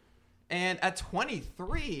Strasburg. And at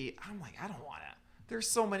 23, I'm like, I don't want to. There's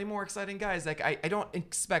so many more exciting guys. Like I don't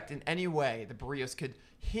expect in any way that Barrios could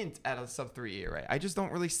hint at a sub-3 ERA. I just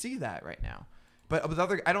don't really see that right now. But with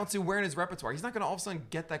I don't see where in his repertoire. He's not going to all of a sudden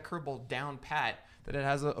get that curveball down pat that it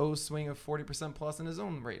has a O swing of 40% plus and his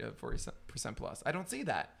own rate of 40% plus. I don't see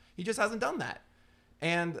that. He just hasn't done that.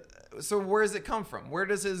 And so where does it come from? Where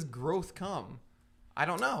does his growth come? I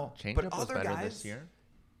don't know. Changeup But was other better guys, this year.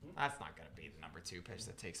 that's not going to be the number 2 pitch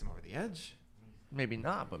that takes him over the edge. Maybe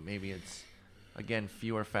not, but maybe it's again,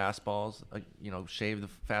 fewer fastballs. Shave the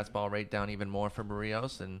fastball rate down even more for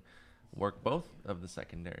Barrios and work both of the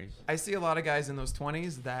secondaries. I see a lot of guys in those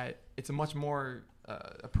 20s that it's a much more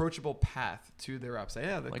approachable path to their upside.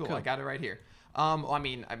 Yeah, they're Like cool. who? I got it right here. I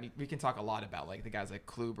mean, we can talk a lot about like the guys like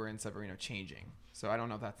Kluber and Severino changing. So I don't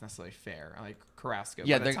know if that's necessarily fair. Like Carrasco.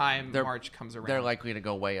 Yeah, by the time March comes around, they're likely to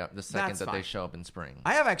go way up the second That's that they fine. show up in spring.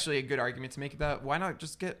 I have actually a good argument to make that. Why not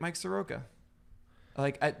just get Mike Soroka?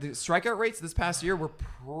 Like the strikeout rates this past year were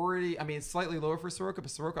pretty. I mean, it's slightly lower for Soroka,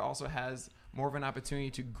 but Soroka also has more of an opportunity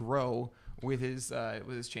to grow with his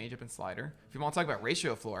changeup and slider. If you want to talk about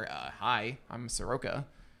ratio floor, hi, I'm Soroka.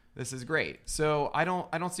 This is great. So I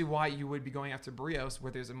don't see why you would be going after Barrios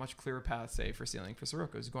where there's a much clearer path, say, for ceiling for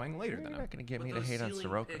Soroka, who's going later You're than not him. going to get But me to those hate on ceiling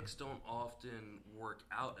Soroka. picks don't often work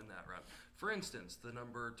out in that route. For instance, the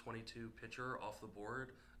number 22 pitcher off the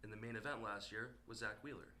board in the main event last year was Zach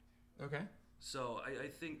Wheeler. Okay. So I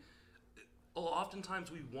think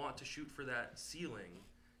oftentimes we want to shoot for that ceiling,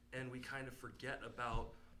 and we kind of forget about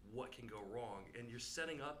what can go wrong. And you're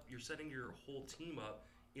setting your whole team up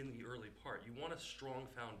in the early part. You want a strong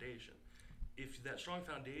foundation. If that strong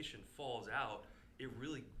foundation falls out, it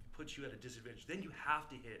really puts you at a disadvantage. Then you have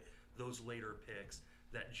to hit those later picks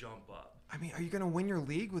that jump up. I mean, are you going to win your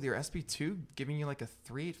league with your SB2 giving you like a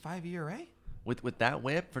 3.85 ERA? With that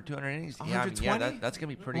whip for 200 innings, 120? that's going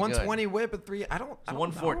to be pretty 120 whip at 3. I don't. So I don't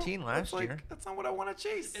 114 know. last That's year. That's not what I want to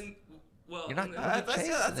chase. And well, You're not and- gonna That's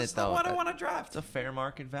chasing that's it, just not though. what I want to draft. It's a fair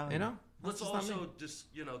market value. You know. let's That's just not also me. just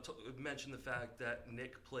mention the fact that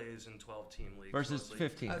Nick plays in 12-team leagues Versus mostly.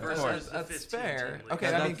 15, of Versus course. the That's 15 fair. team league. Okay,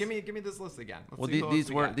 And I mean, that's- give me this list again. Let's Well, see who else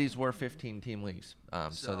we got. these were 15 team leagues, so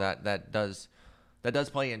So- that does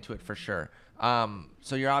play into it for sure.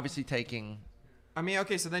 So you're obviously taking. I mean,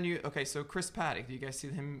 okay, so Chris Paddock, do you guys see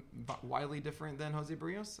him wildly different than Jose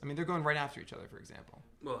Barrios? I mean, they're going right after each other, for example.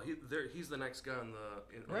 Well, he's the next guy on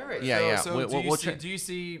the. Right. Yeah, so, yeah. So do you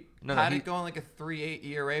see No, Paddock he- going like a 3.8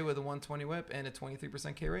 ERA with a 120 whip and a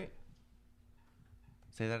 23% K rate?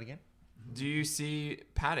 Say that again. Do you see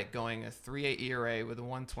Paddock going a 3.8 ERA with a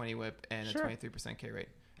 120 whip and Sure. a 23% K rate?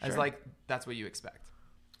 As Sure. like that's what you expect.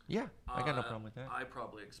 Yeah, I got no problem with that. I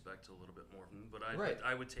probably expect a little bit more from him, but Right.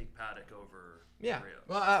 I would take Paddock over. Yeah. Barrios.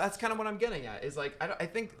 Well, that's kind of what I'm getting at. Is like I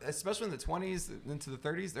think especially in the 20s into the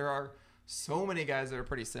 30s, there are so many guys that are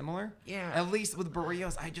pretty similar. Yeah. At least with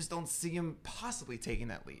Barrios, I just don't see him possibly taking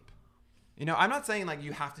that leap. You know, I'm not saying like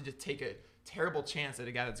you have to just take a terrible chance at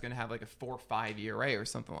a guy that's going to have like a 4.5 ERA or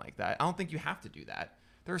something like that. I don't think you have to do that.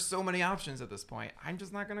 There are so many options at this point. I'm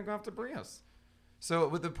just not going to go after Barrios. So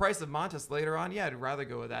with the price of Montes later on, yeah, I'd rather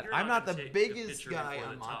go with that. You're I'm not gonna the take biggest pitcher guy before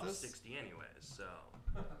on the top Montes. 60 anyways, so.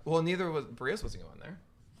 Well, neither was Barrios wasn't going there.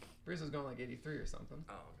 Barrios was going like 83 or something.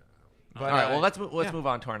 Oh, okay. But, All right, well let's yeah. move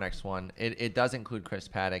on to our next one. It does include Chris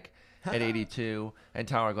Paddock at 82 and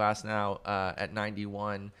Tyler Glasnow at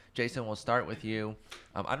 91. Jason, we'll start with you.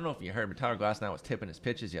 I don't know if you heard, but Tyler Glasnow was tipping his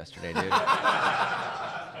pitches yesterday, dude.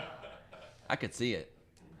 I could see it.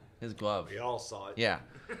 His glove. We all saw it. Yeah.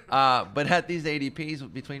 But at these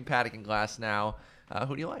ADPs between Paddock and Glasnow,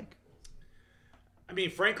 who do you like? I mean,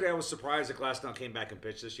 frankly, I was surprised that Glasnow came back and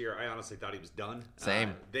pitched this year. I honestly thought he was done.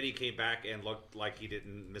 Same. Then he came back and looked like he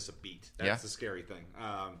didn't miss a beat. That's Yeah. the scary thing.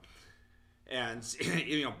 And,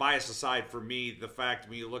 bias aside, for me, the fact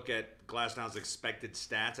when you look at Glasnow's expected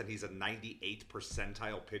stats and he's a 98th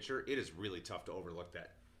percentile pitcher, it is really tough to overlook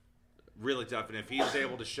that. Really tough. And if he's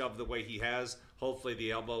able to shove the way he has, hopefully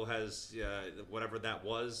the elbow has, whatever that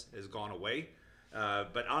was, has gone away.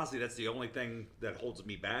 But honestly, that's the only thing that holds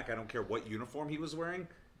me back. I don't care what uniform he was wearing.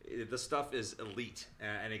 The stuff is elite.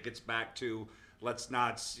 And it gets back to, let's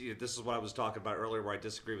not, this is what I was talking about earlier where I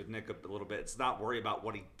disagree with Nick a little bit. It's not worry about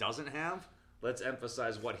what he doesn't have. Let's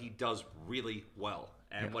emphasize what he does really well.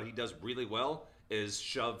 And what he does really well is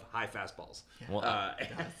shove high fastballs. Well,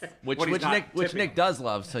 what which he's not Nick tipping. does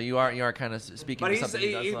love. So you are kind of speaking But to something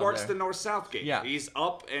he does he love works there. the north-south gate. Yeah. He's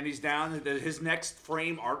up and he's down. His next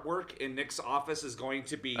frame artwork in Nick's office is going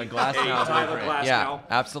to be A Glasnow Tyler blueprint. Glasnow Yeah,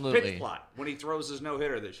 absolutely. pitch plot when he throws his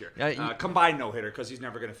no-hitter this year. Yeah, Combined no-hitter because he's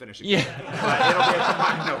never going to finish it. Yeah. But it'll be a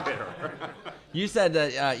combined no-hitter. You said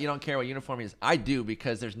that you don't care what uniform he is. I do,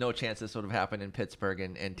 because there's no chance this would have happened in Pittsburgh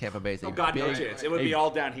and Tampa Bay. Oh, God, no chance. It would be all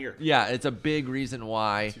down here. Yeah, it's a big reason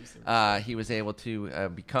why he was able to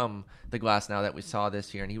become the Glasnow that we saw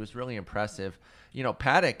this year, and he was really impressive.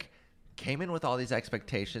 Paddock came in with all these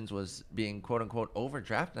expectations, was being quote-unquote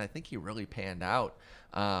overdrafted, and I think he really panned out.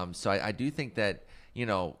 So I do think that,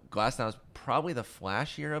 Glasnow is probably the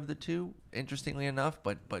flashier of the two, interestingly enough,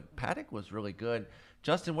 but Paddock was really good.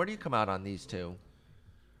 Justin, where do you come out on these two?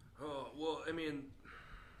 Oh, well, I mean,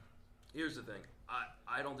 here's the thing.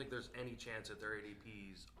 I don't think there's any chance that their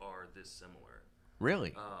ADPs are this similar.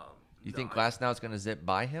 Really? You think Glasnow is going to zip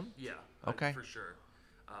by him? Yeah. Okay. For sure.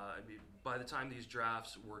 I mean, by the time these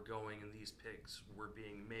drafts were going and these picks were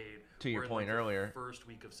being made, To your we're in, point the earlier. first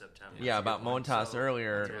week of September. Yeah, about Montas That's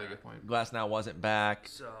earlier. a really good point. Glasnow wasn't back,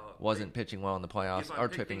 So wasn't pitching well in the playoffs, if I'm or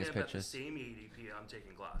picking tripping his him at the pitches. same ADP, I'm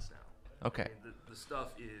taking Glass now. Okay. I mean, the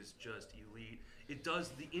stuff is just elite.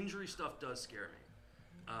 The injury stuff does scare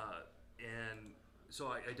me, and so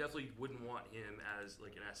I definitely wouldn't want him as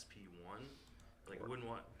like an SP1. Like I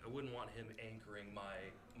wouldn't want him anchoring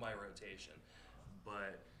my rotation,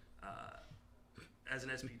 but as an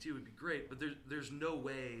SP2 would be great. But there's no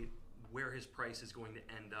way where his price is going to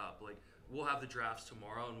end up. Like we'll have the drafts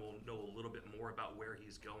tomorrow and we'll know a little bit more about where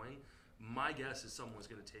he's going. My guess is someone's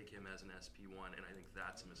going to take him as an SP1, and I think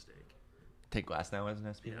that's a mistake. Take Glasnow as an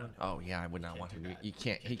SP1? Yeah. Oh yeah, I would not want him. He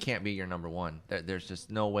can't be your number one. There's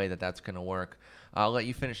just no way that's going to work. I'll let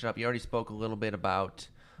you finish it up. You already spoke a little bit about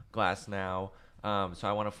Glasnow, so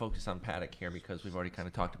I want to focus on Paddock here because we've already kind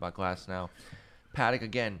of talked about Glasnow. Paddock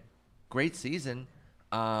again, great season.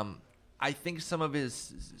 I think some of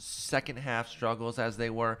his second half struggles, as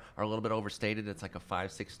they were, are a little bit overstated. It's like a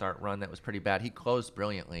 5-6 start run that was pretty bad. He closed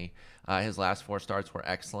brilliantly. His last 4 starts were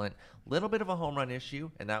excellent. Little bit of a home run issue,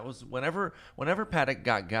 and that was whenever Paddock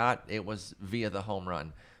got, it was via the home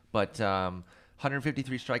run. But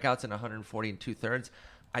 153 strikeouts and 140 2/3.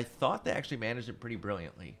 I thought they actually managed it pretty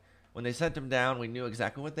brilliantly. When they sent him down, we knew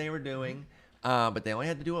exactly what they were doing. But they only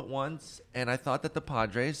had to do it once, and I thought that the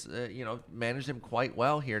Padres, managed him quite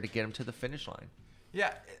well here to get him to the finish line.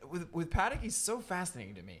 Yeah, with Paddock, he's so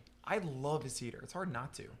fascinating to me. I love his heater. It's hard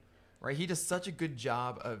not to, right? He does such a good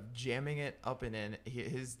job of jamming it up and in.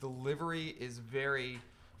 His delivery is very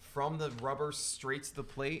from the rubber straight to the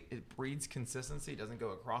plate. It breeds consistency. It doesn't go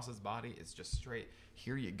across his body. It's just straight.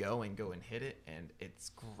 Here you go and hit it, and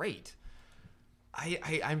it's great.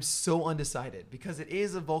 I'm so undecided because it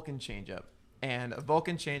is a Vulcan changeup. And a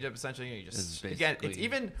Vulcan changeup, essentially, you just again, it's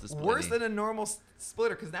even worse than a normal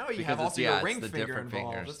splitter because now you have also your ring finger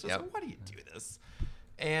involved. It's just why do you do this?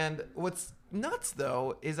 And what's nuts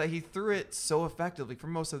though is that he threw it so effectively for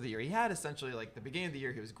most of the year. He had essentially like the beginning of the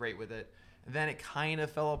year, he was great with it. And then it kind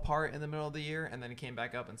of fell apart in the middle of the year, and then it came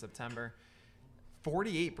back up in September.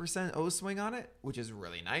 48% O swing on it, which is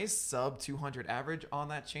really nice. Sub 200 average on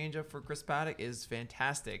that changeup for Chris Paddock is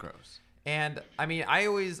fantastic. Gross. And I mean,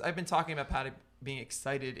 I've been talking about Paddock being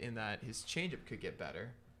excited in that his changeup could get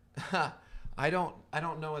better. I don't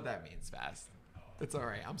know what that means, Fast. It's all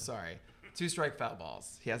right. I'm sorry. 2-strike foul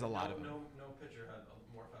balls. He has a lot of them. No pitcher had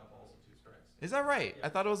more foul balls than 2 strikes. Is that right? I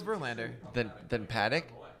thought it was Verlander. Than Paddock?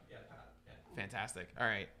 Yeah, Pat. Yeah. Fantastic. All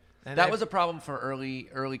right. And That was a problem for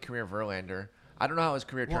early career Verlander. I don't know how his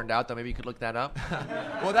career turned out, though. Maybe you could look that up.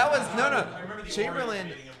 Well, that was no. I remember the Chamberlain.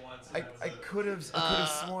 Orioles beating him once, and that was I it. could have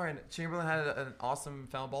sworn Chamberlain had an awesome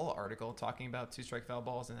foul ball article talking about 2-strike foul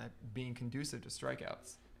balls and that being conducive to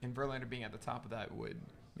strikeouts. And Verlander being at the top of that would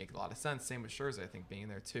make a lot of sense. Same with Scherzer, I think, being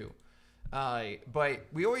there too. But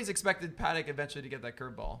we always expected Paddock eventually to get that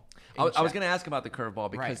curveball. I was going to ask about the curveball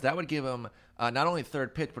because Right. that would give him not only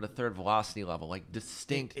third pitch, but a third velocity level, like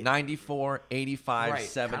distinct 94, 85, Right,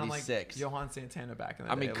 76. Kind of like Johan Santana back in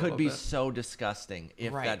the I day. mean, a could little be bit. so disgusting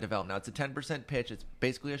if Right. that developed. Now, it's a 10% pitch. It's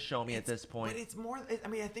basically a show me at this point. But it's more. I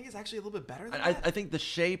mean, I think it's actually a little bit better than I that. think the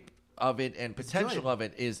shape of it and potential good. of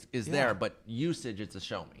it is there, but usage, it's a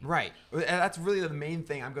show me. Right. And that's really the main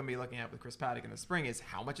thing I'm going to be looking at with Chris Paddock in the spring is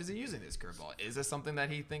how much is he using this curveball? Is this something that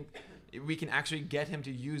he think we can actually get him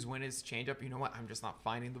to use when his changeup, you know what, I'm just not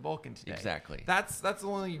finding the Vulcan today. Exactly. That's the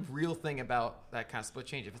only real thing about that kind of split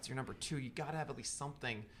change. If it's your number 2, you got to have at least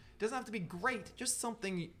something. It doesn't have to be great. Just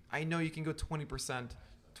something I know you can go 20%,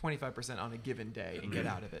 25% on a given day and get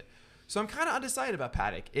out of it. So I'm kind of undecided about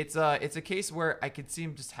Paddock. It's a case where I could see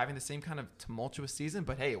him just having the same kind of tumultuous season,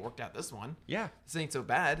 but hey, it worked out this one. Yeah. This ain't so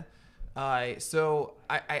bad. So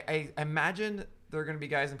I imagine there are going to be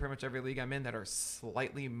guys in pretty much every league I'm in that are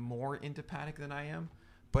slightly more into Paddock than I am,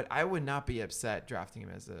 but I would not be upset drafting him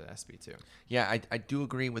as a SB2. Yeah, I do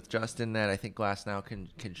agree with Justin that I think Glasnow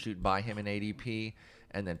can shoot by him in ADP,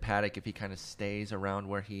 and then Paddock, if he kind of stays around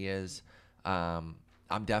where he is, I'm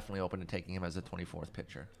definitely open to taking him as a 24th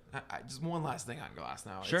pitcher. Just one last thing on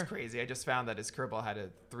Glasnow. Sure. It's crazy. I just found that his curveball had a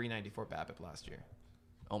 394 BABIP last year.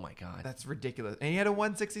 Oh, my God. That's ridiculous. And he had a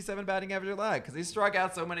 167 batting average allowed because he struck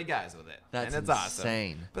out so many guys with it. That's and it's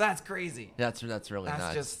insane. Awesome. But that's crazy. That's really That's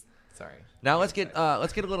nuts. just sorry. Now let's get a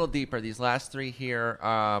little deeper. These last 3 here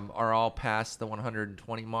are all past the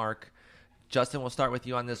 120 mark. Justin, we'll start with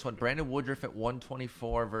you on this one. Brandon Woodruff at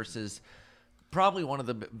 124 versus probably one of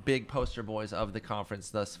the big poster boys of the conference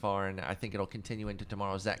thus far, and I think it'll continue into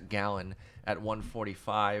tomorrow. Zach Gallen at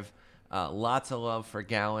 145. Lots of love for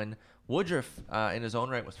Gallen. Woodruff, in his own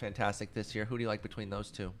right, was fantastic this year. Who do you like between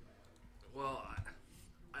those two? Well,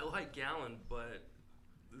 I like Gallen, but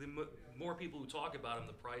the more people who talk about him,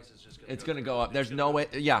 the price is just going to It's going to go up. There's no way.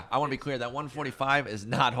 Yeah, I want to be clear. That 145 is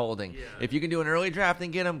not holding. Yeah. If you can do an early draft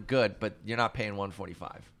and get him, good, but you're not paying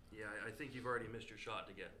 145. Yeah, I think you've already missed your shot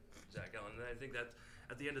to get Zach Gallen. And I think that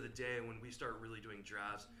at the end of the day, when we start really doing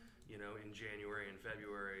drafts, in January and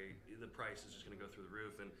February, the price is just going to go through the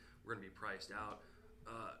roof, and we're going to be priced out.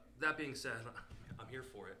 That being said, I'm here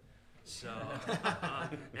for it. So,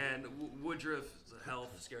 and Woodruff's health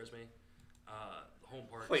scares me. Home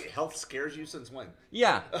park. Wait, health scares you since when?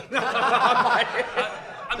 Yeah. I'm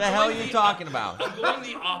the hell are going you talking about? I'm going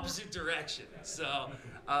the opposite direction. So,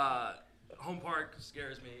 home park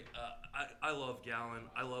scares me. I love Gallen.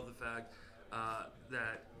 I love the fact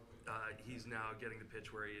that he's now getting to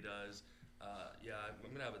pitch where he does. I'm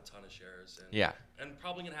going to have a ton of shares. And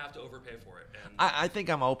probably going to have to overpay for it. And I think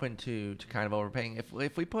I'm open to kind of overpaying.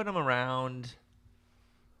 If we put him around,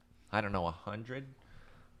 I don't know, 100,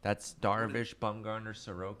 that's Darvish, Bumgarner,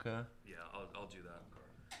 Soroka. Yeah, I'll do that.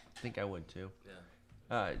 I think I would too.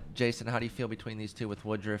 Yeah. Jason, how do you feel between these two with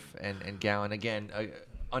Woodruff and Gallen? Again,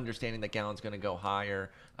 understanding that Gallen's going to go higher.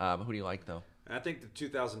 Who do you like, though? I think the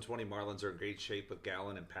 2020 Marlins are in great shape with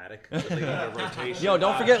Gallen and Paddock. But they got a rotation. Yo,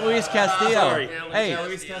 don't forget Luis Castillo. Sorry. Hey,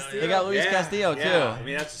 Luis Castillo. they got Luis Castillo, yeah. too. I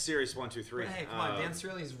mean, that's a serious 1, 2, 3. Hey, come on, Dan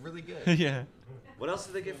Straley is really good. Yeah. What else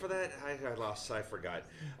did they get for that? I forgot.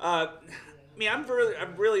 I'm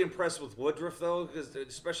really impressed with Woodruff though, because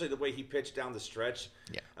especially the way he pitched down the stretch.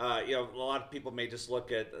 Yeah. A lot of people may just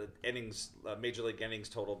look at innings, major league innings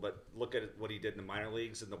total, but look at what he did in the minor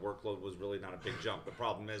leagues, and the workload was really not a big jump. The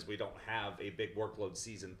problem is we don't have a big workload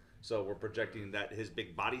season, so we're projecting that his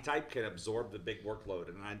big body type can absorb the big workload,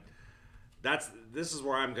 and this is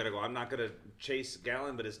where I'm gonna go. I'm not gonna chase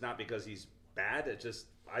Gallen, but it's not because he's bad. It's just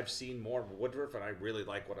I've seen more of Woodruff, and I really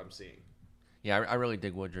like what I'm seeing. Yeah, I really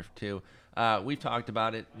dig Woodruff, too. We've talked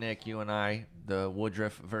about it, Nick, you and I, the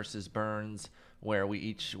Woodruff versus Burns, where we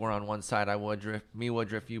each were on one side. Me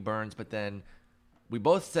Woodruff, you Burns, but then we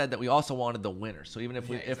both said that we also wanted the winner. So even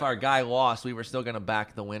if our guy lost, we were still going to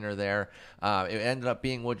back the winner there. It ended up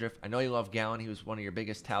being Woodruff. I know you love Gallen. He was one of your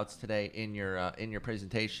biggest touts today in your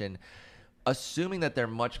presentation. Assuming that they're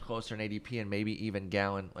much closer in ADP and maybe even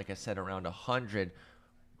Gallen, like I said, around 100,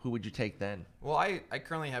 who would you take then? Well, I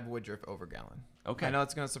currently have Woodruff over Gallen. Okay. I know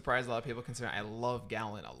it's going to surprise a lot of people considering I love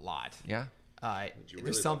Gallen a lot. Yeah.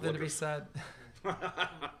 There's something to be said.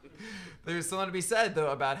 There's something to be said, though,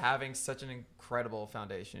 about having such an incredible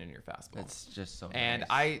foundation in your fastball. It's just so And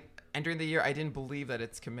nice. entering the year, I didn't believe that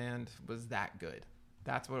its command was that good.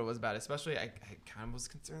 That's what it was about. Especially, I kind of was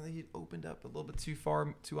concerned that he opened up a little bit too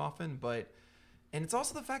far, too often. And it's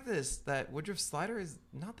also the fact that Woodruff's slider is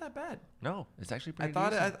not that bad. No, it's actually pretty I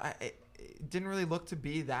thought decent. it didn't really look to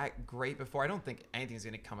be that great before. I don't think anything's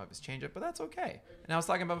going to come up as changeup, but that's okay. And I was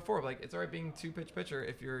talking about before, like it's all right being 2-pitch pitcher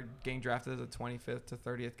if you're getting drafted as a 25th to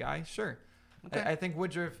 30th guy. Sure. Okay. I think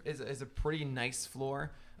Woodruff is a pretty nice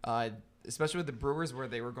floor, especially with the Brewers where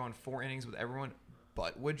they were going 4 innings with everyone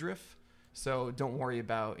but Woodruff. So don't worry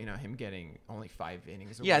about him getting only 5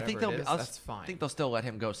 innings. Or Yeah, I whatever think that's fine. I think they'll still let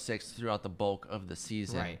him go 6 throughout the bulk of the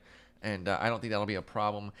season. Right. And I don't think that'll be a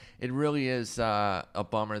problem. It really is a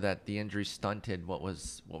bummer that the injury stunted what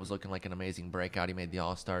was looking like an amazing breakout. He made the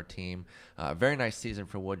All-Star team. Very nice season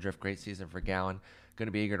for Woodruff. Great season for Gallen. Going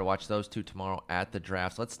to be eager to watch those two tomorrow at the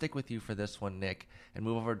drafts. Let's stick with you for this one, Nick, and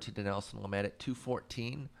move over to Dinelson Lamet at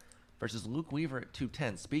 214 versus Luke Weaver at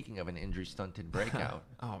 210. Speaking of an injury-stunted breakout.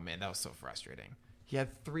 Oh, man, that was so frustrating. He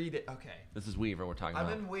had 3 days. Okay. This is Weaver we're talking I've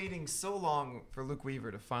about. been waiting so long for Luke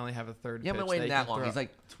Weaver to finally have a third pitch. You haven't been waiting he that can long. throw. He's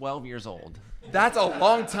like 12 years old. That's a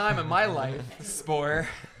long time in my life, Spore.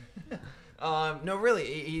 No, really,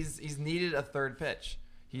 he's needed a third pitch.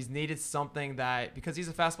 He's needed something that, because he's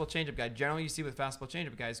a fastball changeup guy. Generally, you see with fastball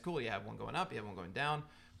changeup guys, cool, you have one going up, you have one going down,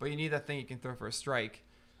 but you need that thing you can throw for a strike.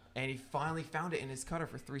 And he finally found it in his cutter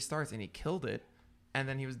for 3 starts, and he killed it, and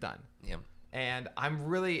then he was done. Yeah. And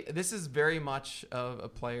this is very much of a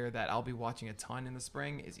player that I'll be watching a ton in the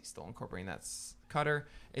spring. Is he still incorporating that cutter?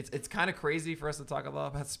 It's kind of crazy for us to talk a lot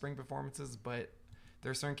about spring performances, but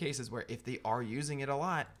there are certain cases where if they are using it a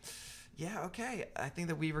lot, yeah, okay. I think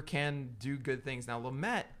that Weaver can do good things. Now,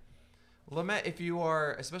 Lamet,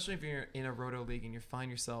 especially if you're in a roto league and you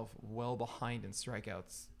find yourself well behind in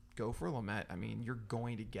strikeouts, go for Lamet. I mean, you're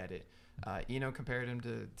going to get it. Compared him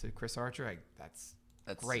to Chris Archer, that's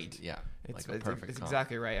That's great. Yeah, It's, like a perfect it's comp.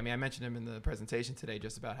 exactly right. I mean, I mentioned him in the presentation today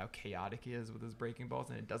just about how chaotic he is with his breaking balls,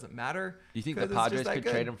 and it doesn't matter. Do you think 'cause the it's Padres just that could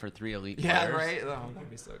good. trade him for 3 elite Yeah, players? right. Oh, that'd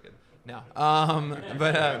be so good. No,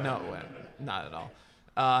 no, not at all.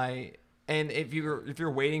 And if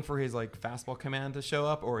you're waiting for his like fastball command to show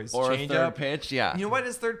up or his Or a changeup, third pitch, yeah. you know what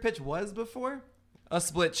his third pitch was before? A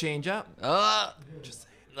split changeup. Just saying.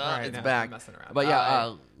 No, All right, it's no, back. I'm messing around. But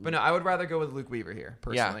yeah, but no, I would rather go with Luke Weaver here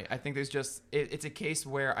personally. Yeah. I think there's just it's a case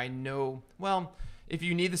where I know. Well, if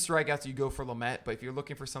you need the strikeouts, you go for Lamet. But if you're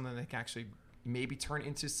looking for something that can actually maybe turn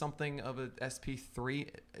into something of a SP3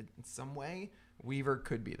 in some way, Weaver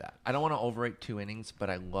could be that. I don't want to overrate 2 innings, but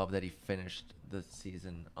I love that he finished the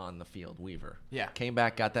season on the field. Weaver, Yeah. came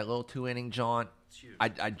back, got that little 2-inning jaunt. It's huge.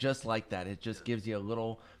 I just like that. It just gives you a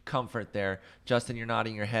little comfort there. Justin, you're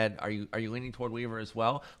nodding your head. Are you leaning toward Weaver as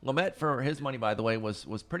well? Lamet, for his money, by the way, was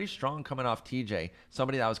pretty strong coming off TJ.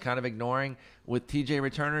 Somebody that I was kind of ignoring. With TJ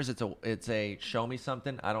returners, it's a show me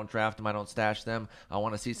something. I don't draft them. I don't stash them. I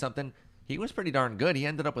want to see something. He was pretty darn good. He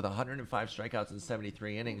ended up with 105 strikeouts in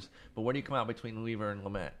 73 innings. But where do you come out between Weaver and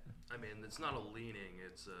Lamet? I mean, it's not a leaning.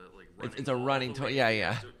 It's a like. It's a running all the way yeah, to-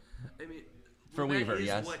 yeah. I mean, For Lamet Weaver, is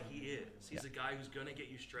yes. what he is. He's a guy who's gonna get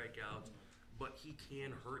you strikeouts, but he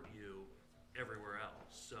can hurt you everywhere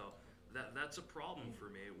else. So that's a problem for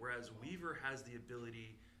me. Whereas Weaver has the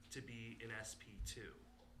ability to be an SP2,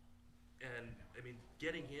 and I mean,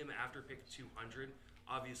 getting him after pick 200,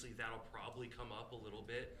 obviously that'll probably come up a little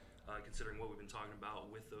bit, considering what we've been talking about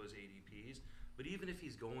with those ADPs. But even if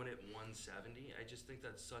he's going at 170, I just think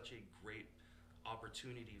that's such a great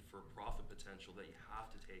opportunity for profit potential that you have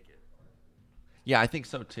to take it. Yeah, I think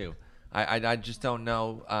so too. I just don't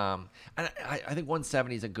know. I think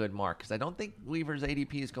 170 is a good mark because I don't think Weaver's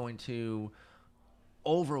ADP is going to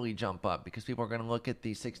overly jump up because people are going to look at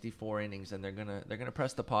the 64 innings and they're gonna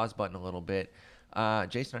press the pause button a little bit.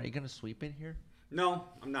 Jason, are you going to sweep it here No,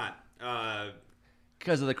 I'm not.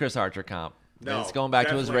 because of the Chris Archer comp? No, It's going back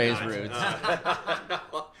to his Rays definitely roots.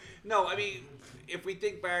 not. No, I mean, if we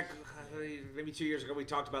think back, maybe 2 years ago, we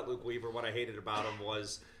talked about Luke Weaver. What I hated about him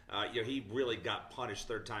was, he really got punished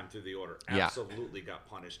third time through the order. Yeah. Absolutely got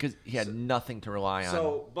punished. Because he had nothing to rely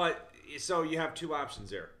on. So you have two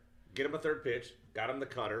options there. Get him a third pitch. Got him the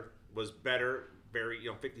cutter. Was better.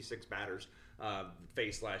 56 batters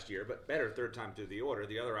faced last year, but better third time through the order.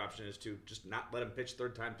 The other option is to just not let him pitch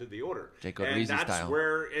third time through the order. Jake and Odorizzi that's style.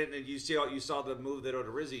 where, and you saw the move that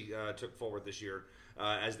Odorizzi took forward this year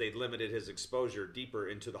as they limited his exposure deeper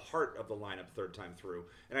into the heart of the lineup third time through.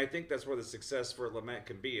 And I think that's where the success for Lamet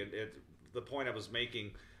can be. And the point I was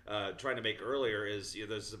making, trying to make earlier is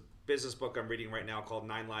there's a business book I'm reading right now called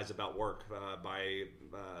 9 Lies About Work by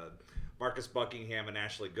Marcus Buckingham and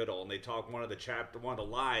Ashley Goodall, and they talk one of the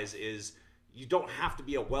lies is you don't have to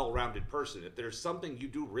be a well-rounded person. If there's something you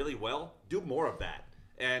do really well, do more of that.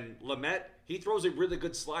 And Lamet, he throws a really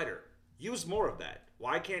good slider. Use more of that.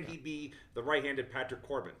 Why can't he be the right-handed Patrick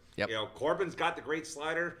Corbin? Yep. Corbin's got the great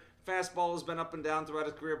slider. Fastball has been up and down throughout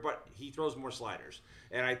his career, but he throws more sliders.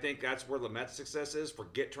 And I think that's where Lamet's success is.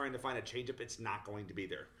 Forget trying to find a changeup. It's not going to be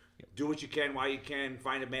there. Do what you can while you can.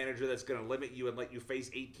 Find a manager that's going to limit you and let you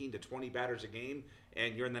face 18 to 20 batters a game.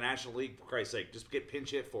 And you're in the National League, for Christ's sake. Just get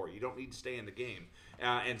pinch hit for. You don't need to stay in the game.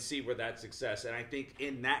 And see where that's success. And I think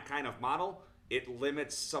in that kind of model, it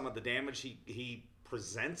limits some of the damage he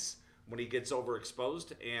presents when he gets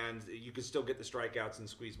overexposed. And you can still get the strikeouts and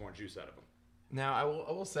squeeze more juice out of him. Now, I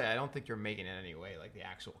will say, I don't think you're making it in any way like the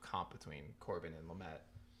actual comp between Corbin and Lamet.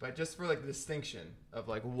 But just for like the distinction of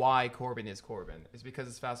like why Corbin is Corbin is because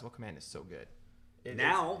his fastball command is so good.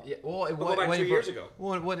 Now? Yeah, well, Go back 2 years ago.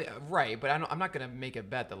 Well, right, but I'm not going to make a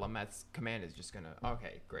bet that Lamet's command is just going to,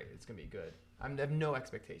 okay, great, it's going to be good. I have no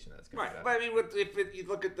expectation that it's going to Right, be but that. I mean, if you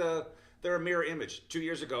look at they're a mirror image. 2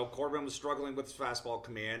 years ago, Corbin was struggling with his fastball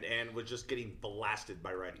command and was just getting blasted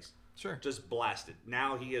by righties. Sure. Just blasted.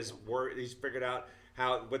 Now he's figured out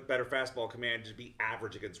how, with better fastball command, to be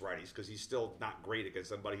average against righties because he's still not great against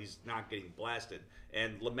them, but he's not getting blasted.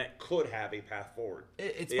 And Lamet could have a path forward.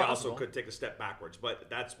 It's he possible. also could take a step backwards, but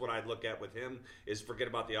that's what I look at with him is forget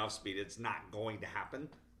about the off speed. It's not going to happen,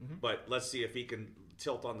 but let's see if he can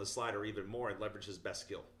tilt on the slider even more and leverage his best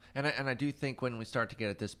skill. And I do think when we start to get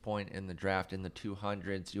at this point in the draft, in the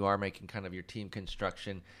 200s, you are making kind of your team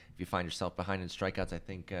construction. If you find yourself behind in strikeouts, I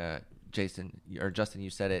think Justin, you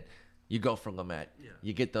said it. You go for Lamet. Yeah.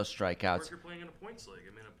 You get those Or strikeouts. if you're playing in a points league,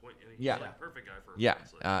 I mean, he's Yeah. like perfect guy for a Yeah,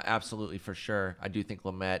 points league. absolutely, for sure. I do think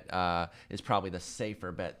Lamet is probably the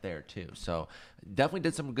safer bet there, too. So definitely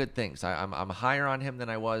did some good things. I'm higher on him than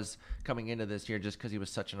I was coming into this year just because he was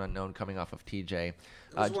such an unknown coming off of TJ.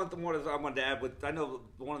 There's one thing I wanted to add. I know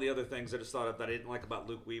one of the other things I just thought of that I didn't like about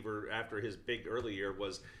Luke Weaver after his big early year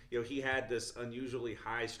was, he had this unusually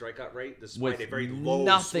high strikeout rate despite With a very low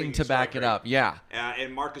nothing to back it up. Yeah.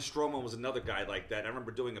 And Marcus Stroman was another guy like that. I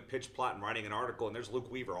remember doing a pitch plot and writing an article, and there's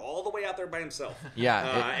Luke Weaver all the way out there by himself.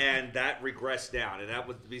 Yeah. And that regressed down, and that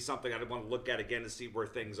would be something I'd want to look at again to see where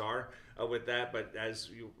things are with that. But as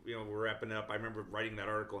we're wrapping up, I remember writing that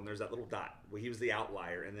article, and there's that little dot where he was the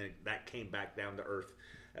outlier, and then that came back down to earth.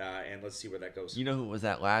 And let's see where that goes. You know who was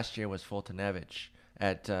that last year was Fultonevich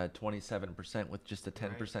at 27% with just a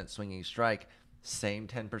 10% swinging strike. Same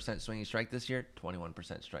 10% swinging strike this year, 21%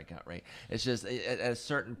 strikeout rate. It's just at a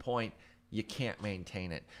certain point, you can't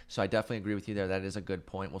maintain it. So I definitely agree with you there. That is a good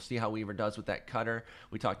point. We'll see how Weaver does with that cutter.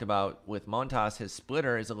 We talked about with Montas, his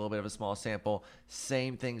splitter is a little bit of a small sample.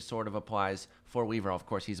 Same thing sort of applies for Weaver. Of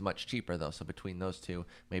course, he's much cheaper, though. So between those two,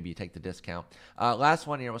 maybe you take the discount. Last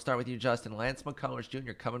one here. We'll start with you, Justin. Lance McCullers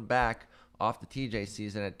Jr. coming back off the TJ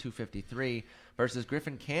season at 253 versus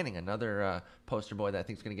Griffin Canning, another poster boy that I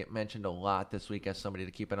think is going to get mentioned a lot this week as somebody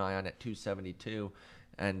to keep an eye on at 272.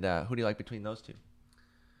 And who do you like between those two?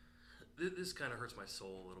 This kind of hurts my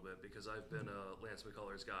soul a little bit because I've been a Lance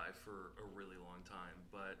McCullers guy for a really long time,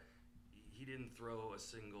 but he didn't throw a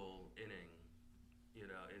single inning,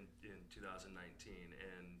 in 2019,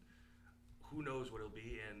 and who knows what it'll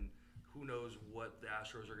be, and who knows what the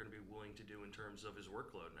Astros are going to be willing to do in terms of his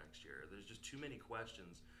workload next year. There's just too many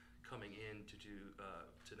questions coming into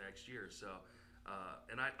to next year. So,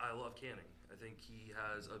 and I love Canning. I think he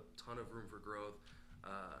has a ton of room for growth.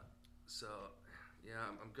 Yeah,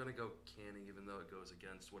 I'm going to go Canning, even though it goes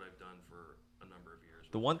against what I've done for a number of years.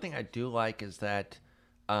 The one thing I do like is that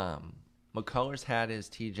McCullers had his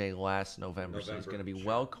TJ last November, so he's going to be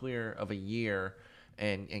well clear of a year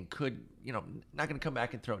and could, not going to come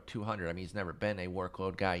back and throw 200. I mean, he's never been a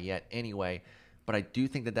workload guy yet anyway, but I do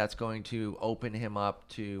think that that's going to open him up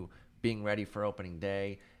to being ready for opening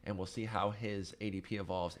day, and we'll see how his ADP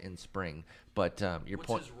evolves in spring. But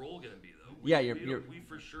what's his role going to be, though? We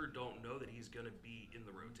for sure don't know that he's going to be in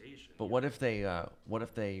the rotation. But what if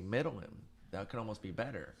they middle him? That could almost be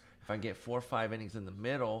better. If I get 4 or 5 innings in the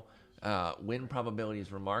middle, win probability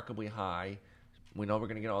is remarkably high. We know we're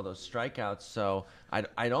going to get all those strikeouts, so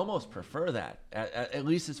I'd almost prefer that, at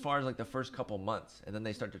least as far as like the first couple months. And then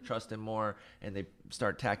they start to trust him more, and they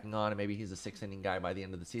start tacking on, and maybe he's a 6-inning guy by the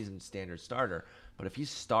end of the season, standard starter. But if he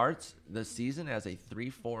starts the season as a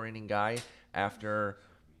 3-4 inning guy after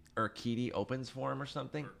Urquidy opens for him or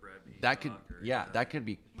something, that could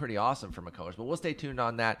be pretty awesome for McCullers. But we'll stay tuned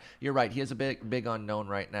on that. You're right, he is a big unknown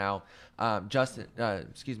right now. Jason,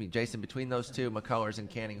 between those two, McCullers and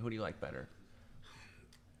Canning, who do you like better?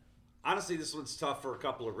 Honestly, this one's tough for a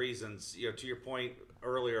couple of reasons. To your point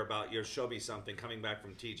earlier about show me something coming back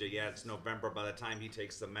from TJ. Yeah, it's November. By the time he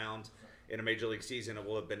takes the mound in a major league season, it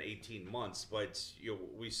will have been 18 months. But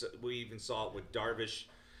we even saw it with Darvish.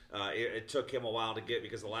 It took him a while to get,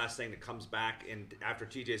 because the last thing that comes back after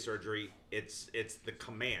TJ surgery, it's the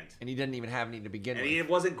command. And he didn't even have any to begin with. And it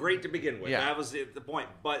wasn't great to begin with. Yeah. That was the point.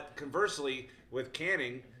 But conversely, with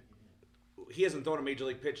Canning, he hasn't thrown a major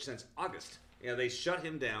league pitch since August. They shut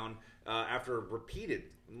him down after repeated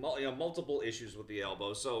multiple issues with the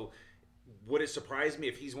elbow. So would it surprise me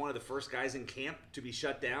if he's one of the first guys in camp to be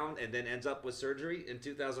shut down and then ends up with surgery in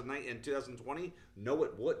 2020? No,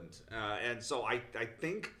 it wouldn't. And so I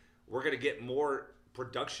think we're going to get more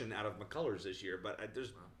production out of McCullers this year, but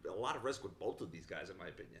there's a lot of risk with both of these guys, in my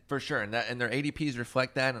opinion. For sure, and their ADPs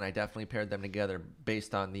reflect that, and I definitely paired them together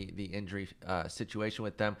based on the injury situation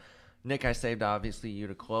with them. Nick, I saved obviously you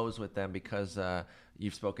to close with them because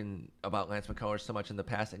you've spoken about Lance McCullers so much in the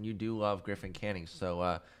past, and you do love Griffin Canning.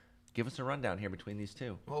 So give us a rundown here between these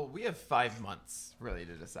two. Well, we have 5 months really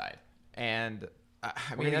to decide, and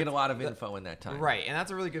we're going to get a lot of info in that time. Right, and that's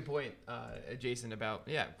a really good point, Jason, about,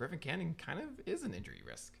 Griffin Canning kind of is an injury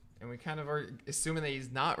risk. And we kind of are assuming that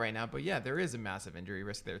he's not right now. But, there is a massive injury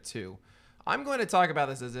risk there, too. I'm going to talk about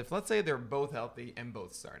this as if, let's say they're both healthy and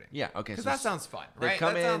both starting. Yeah, okay. Because that sounds fun, right?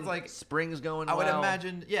 That sounds like spring's going I well. would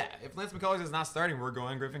imagine, if Lance McCullers is not starting, we're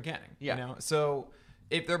going Griffin Canning. Yeah. So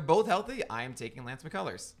if they're both healthy, I am taking Lance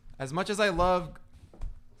McCullers. As much as I love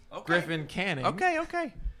Griffin Canning.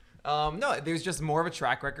 Okay. No, there's just more of a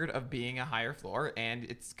track record of being a higher floor, and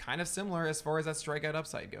it's kind of similar as far as that strikeout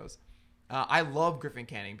upside goes. I love Griffin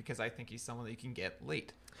Canning because I think he's someone that you can get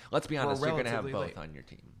late. Let's be honest, you're going to have both late. on your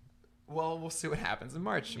team. Well, we'll see what happens in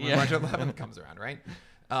March when March 11th comes around, right?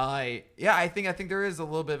 I think there is a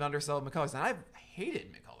little bit of undersell of McCullers, and I've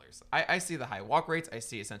hated McCullers colors. I see the high walk rates. I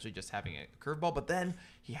see essentially just having a curveball, but then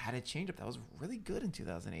he had a changeup that was really good in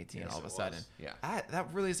 2018 all of a sudden. Yeah.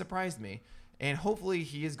 That really surprised me. And hopefully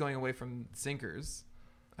he is going away from sinkers.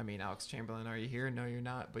 I mean, Alex Chamberlain, are you here? No, you're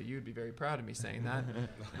not, but you'd be very proud of me saying that.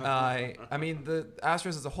 I mean, the Astros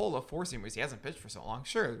as a whole love four-seamers. He hasn't pitched for so long.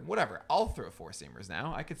 Sure, whatever. I'll throw four-seamers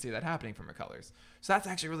now. I could see that happening from McCullers. So that's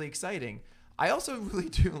actually really exciting. I also really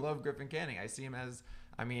do love Griffin Canning. I see him as,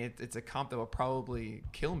 I mean, it's a comp that will probably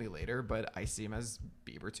kill me later, but I see him as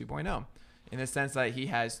Bieber 2.0 in the sense that he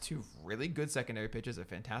has two really good secondary pitches, a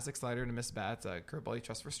fantastic slider to miss bats, a curveball he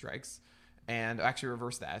trusts for strikes, and actually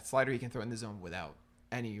reverse that. Slider he can throw in the zone without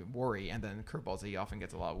any worry, and then curveballs that he often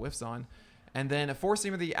gets a lot of whiffs on. And then a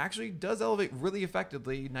four-seamer that he actually does elevate really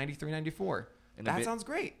effectively, 93, 94. That sounds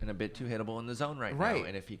great. And a bit too hittable in the zone right now.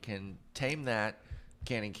 And if he can tame that,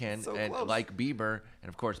 Canning can, So and close. like Bieber, and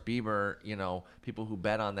of course Bieber, you know, people who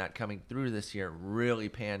bet on that coming through this year really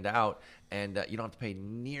panned out, and you don't have to pay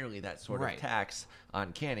nearly that sort of tax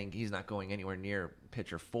on Canning. He's not going anywhere near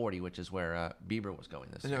pitcher 40, which is where Bieber was going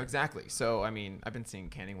this year. No, exactly. So, I mean, I've been seeing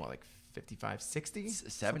Canning, like 55, 60?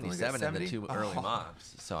 77 in the two early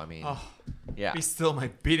mocks. So, I mean, yeah. Be still my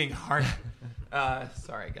beating heart.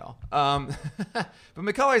 Sorry, gal. But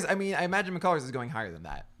McCullers, I mean, I imagine McCullers is going higher than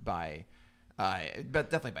that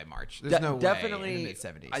but definitely by March. There's no definitely, way in the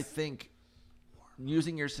mid-70s. I think,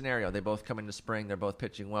 using your scenario, they both come into spring. They're both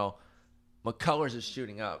pitching well. McCullers is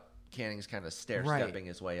shooting up. Canning's kind of stair-stepping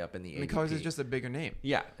his way up in the ADP. McCullers is just a bigger name.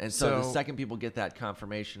 Yeah, and so the second people get that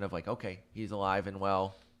confirmation of like, okay, he's alive and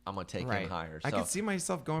well, I'm going to take him higher. So I could see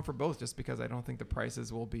myself going for both just because I don't think the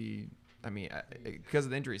prices will be, I mean, because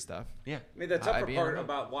of the injury stuff. Yeah. I mean, the tougher part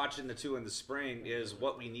about watching the two in the spring is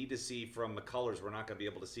what we need to see from McCullers. We're not going to be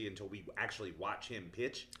able to see until we actually watch him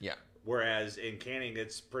pitch. Yeah. Whereas in Canning,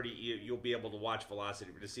 it's pretty. You'll be able to watch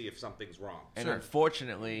velocity to see if something's wrong. And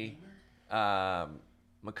unfortunately,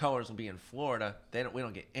 McCullers will be in Florida. We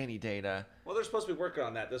don't get any data. Well, they're supposed to be working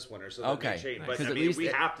on that this winter, so that may change. But Because I mean, we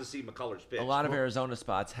have to see McCullers pitch. A lot of Arizona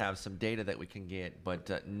spots have some data that we can get,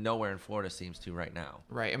 but nowhere in Florida seems to right now.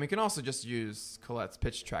 Right, and we can also just use Colette's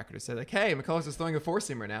pitch tracker to say like, hey, McCullers is throwing a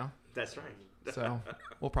four-seamer now. That's right. So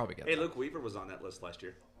we'll probably get Hey, that. Luke Weaver was on that list last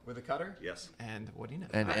year. With a cutter? Yes. And what do you know?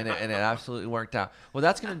 And it absolutely worked out. Well,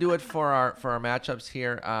 that's going to do it for our matchups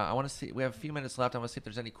here. I want to see. We have a few minutes left. I want to see if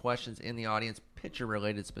there's any questions in the audience, pitcher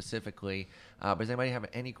related specifically. Does anybody have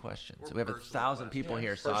any questions? Or We have 1,000 people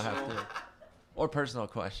here, so I have to. Or personal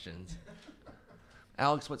questions.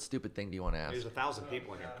 Alex, what stupid thing do you want to ask? There's 1,000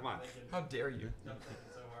 people in here. Come on. How dare you? I'm thinking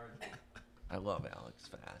so hard. I love Alex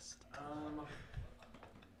Fast.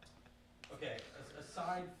 Okay,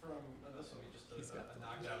 aside from this will be just a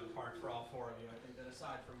knocked out of the park for all four of you. I think that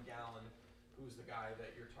aside from Gallen, who's the guy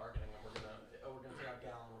that you're targeting, and we're gonna take out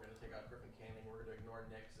Gallen, we're gonna take out Griffin Canning, we're gonna ignore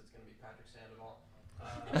Nick, 'cause it's gonna be Patrick Sandoval.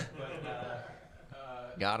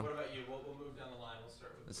 Got him. What about you? We'll move down the line.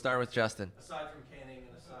 Let's start with Justin. Aside from Canning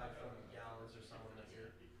and aside from Gallen, is there someone that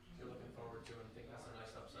you're looking forward to and think has a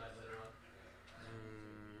nice upside later on?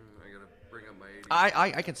 I gotta bring up my 80.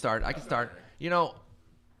 I can start. You know,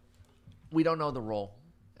 we don't know the role,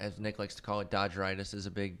 as Nick likes to call it. Dodgeritis is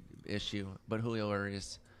a big issue, but Julio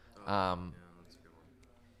Urias, Yeah, that's a good one.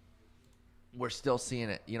 we're still seeing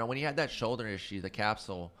it. You know, when he had that shoulder issue, the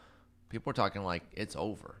capsule, people were talking like it's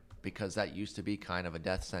over because that used to be kind of a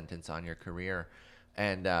death sentence on your career,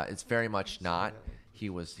 and it's very much not. He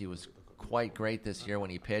was quite great this year when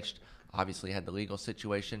he pitched. Obviously, had the legal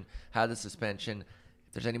situation, had the suspension.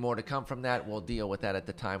 If there's any more to come from that, we'll deal with that at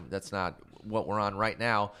the time. That's not what we're on right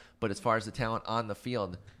now. But as far as the talent on the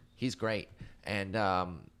field, he's great. And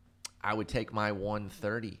I would take my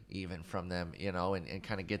 130 even from them, you know, and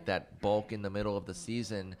kind of get that bulk in the middle of the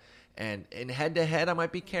season. And in head-to-head, I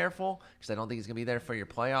might be careful because I don't think he's going to be there for your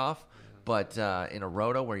playoff. But in a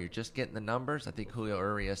roto where you're just getting the numbers, I think Julio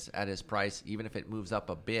Urias at his price, even if it moves up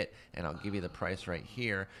a bit, and I'll give you the price right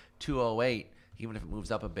here, 208, even if it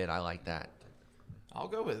moves up a bit, I like that. I'll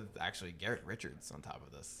go with actually Garrett Richards on top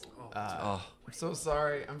of this. I'm so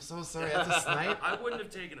sorry. That's a snipe. I wouldn't have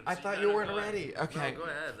taken him. I See, thought that you is weren't why. ready. Okay. No, go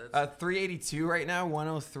ahead. That's 382 right now,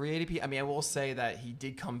 103 ADP. I mean, I will say that he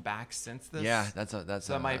did come back since this. Yeah, that's So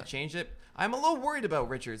that might have changed it. I'm a little worried about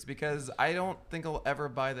Richards because I don't think I'll ever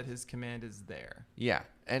buy that his command is there. Yeah,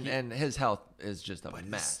 and his health is just a But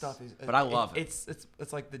mess. his stuff is. But I love it.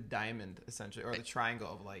 It's like the diamond essentially, or the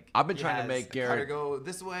triangle of like. I've been he trying to has make a cutter Garrett- go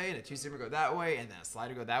this way and a two-seamer go that way, and then a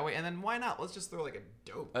slider go that way, and then why not? Let's just throw like a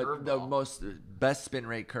dope The curveball. most best spin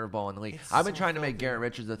rate curveball in the league. It's I've been so trying to make filthy. Garrett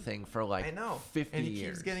Richards a thing for like I know. 50 and he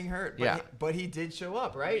years. keeps getting hurt. Yeah. But he did show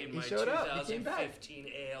up, right? made He my showed up. He came back. 2015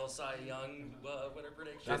 AL Cy Young winner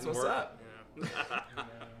prediction. That's what's up. Yeah.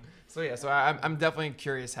 So I'm definitely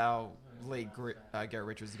curious how late Garrett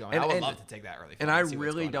Richards is going. I would love to take that early. And I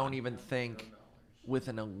really don't even think with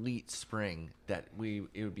an elite spring that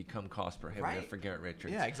it would become cost prohibitive for Garrett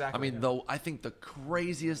Richards. Yeah, exactly. I mean, though, I think the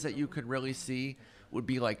craziest that you could really see would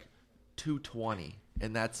be like 220,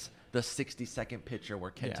 and that's the 60-second pitcher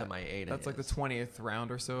where Kenta Maeda That's like the 20th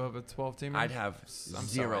round or so of a 12-teamer. I'd have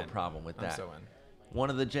zero problem with that. I'm so in. One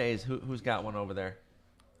of the Jays, who's got one over there?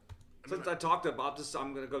 Since I talked to Bob,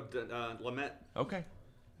 I'm going to go Lamet. Okay.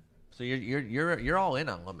 So you're all in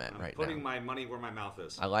on Lamet right now. Putting my money where my mouth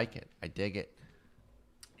is. I like it. I dig it.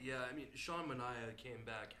 Yeah, I mean, Sean Manaea came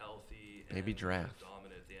back healthy and Maybe draft.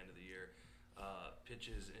 dominant at the end of the year.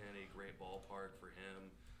 Pitches in a great ballpark for him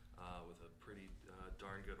with a pretty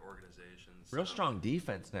darn good organization. Real strong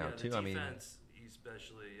defense now, too. The I mean, defense,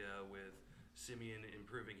 especially with Simeon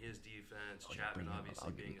improving his defense, Chapman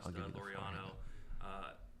obviously being a stud, Laureano.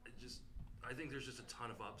 I think there's just a ton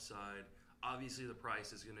of upside. Obviously, the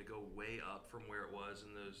price is going to go way up from where it was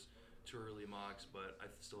in those two early mocks, but I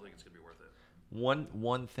still think it's going to be worth it.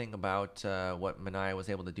 One thing about what Manaea was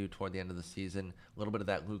able to do toward the end of the season, a little bit of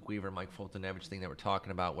that Luke Weaver, Mike Fultonevich thing that we're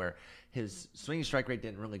talking about, where his swinging strike rate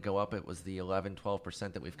didn't really go up. It was the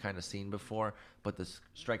 11-12% that we've kind of seen before, but the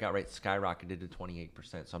strikeout rate skyrocketed to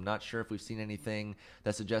 28%. So I'm not sure if we've seen anything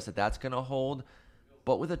that suggests that that's going to hold.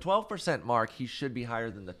 But with a 12% mark, he should be higher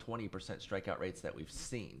than the 20% strikeout rates that we've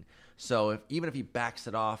seen. So even if he backs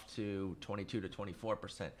it off to 22 to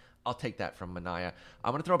 24%, I'll take that from Manaea.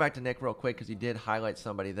 I'm going to throw back to Nick real quick because he did highlight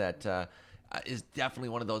somebody that is definitely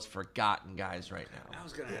one of those forgotten guys right now. I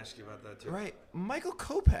was going to ask you about that, too. Right. Michael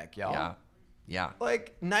Kopech, y'all. Yeah.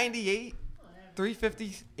 Like 98,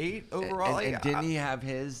 358 overall. And didn't he have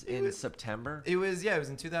his in September? It was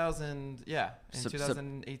in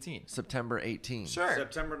 2018. September 18. Sure.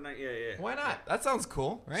 September 9th, yeah. Why not? That sounds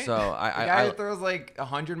cool, right? So the guy that throws like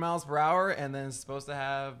 100 miles per hour and then is supposed to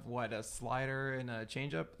have a slider and a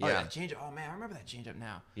changeup. Yeah. Oh man, I remember that changeup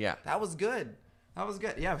now. Yeah. That was good.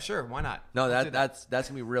 Yeah, sure. Why not? No, that's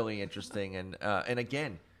gonna be really interesting. And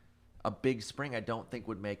again, a big spring I don't think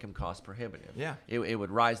would make him cost prohibitive. Yeah. It would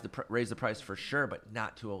raise the price for sure, but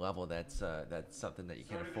not to a level that's something that you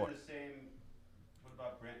can't afford. The same. What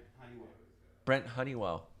about Brent Honeywell? Brent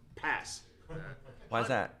Honeywell. Pass. Why is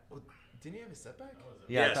that? Didn't he have a setback?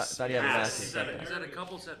 Yeah, Yes. I thought he had a Yes. massive setback. He's had a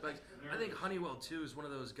couple setbacks. I think Honeywell, too, is one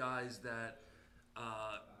of those guys that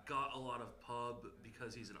got a lot of pub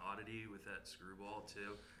because he's an oddity with that screwball,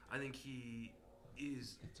 too. I think he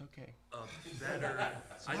is It's okay. a better.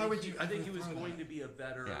 I think he was going to be a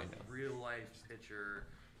better Yeah, I know. real life pitcher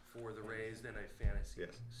for the Rays than a fantasy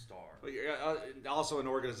star. But you're also an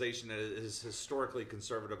organization that is historically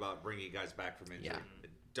conservative about bringing guys back from injury.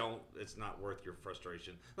 Yeah. It's not worth your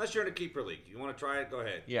frustration. Unless you're in a keeper league. You want to try it, go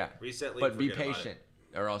ahead. Yeah. Reset league, But be forget about patient,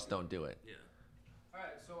 it. or else don't do it. Yeah. All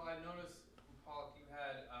right, so I noticed, Pollock, you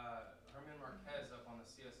had Herman Marquez up on the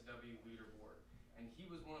CSW leaderboard, and he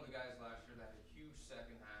was one of the guys last year that had a huge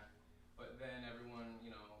second half, but then everyone,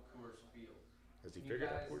 Coors Field. Has he Can you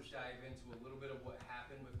figured out guys Coors? dive into a little bit of what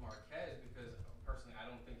happened with Marquez? Because personally, I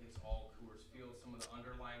don't think it's all Coors Field. Some of the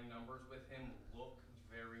underlying numbers with him look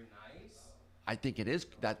very nice. I think it is.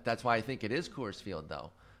 That's why I think it is Coors Field,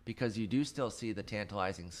 though, because you do still see the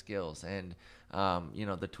tantalizing skills. And,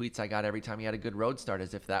 the tweets I got every time he had a good road start,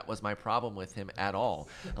 as if that was my problem with him at all.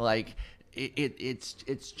 Like,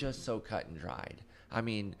 it's just so cut and dried. I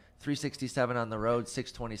mean, 367 on the road,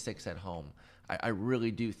 626 at home. I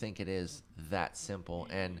really do think it is that simple.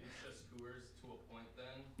 And It's just Coors to a point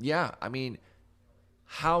then. yeah, I mean,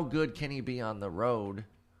 how good can he be on the road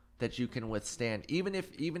that you can withstand? Even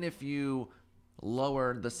if you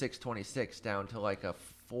lower the 626 down to like a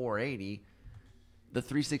 480, the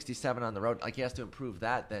 367 on the road, like he has to improve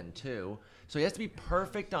that then too. So he has to be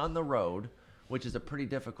perfect on the road, which is a pretty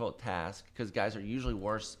difficult task because guys are usually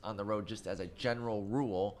worse on the road just as a general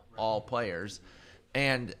rule, all players.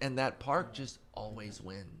 And that park just always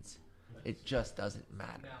wins. It just doesn't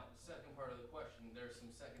matter. Now, second part of the question, there's some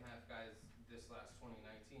second half guys this last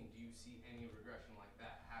 2019. Do you see any regression like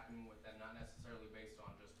that happening with them? Not necessarily based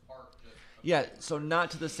on just park, just Yeah, so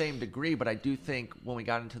not to the same degree, but I do think when we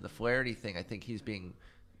got into the Flaherty thing, I think he's being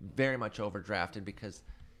very much overdrafted because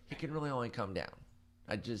he can really only come down.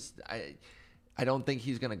 I don't think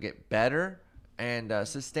he's going to get better, and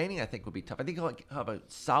sustaining I think would be tough. I think he'll have a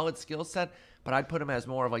solid skill set, but I'd put him as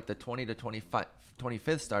more of like the 20 to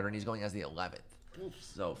 25th starter, and he's going as the 11th.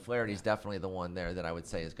 So Flaherty's definitely the one there that I would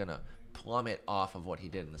say is going to plummet off of what he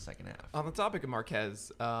did in the second half. On the topic of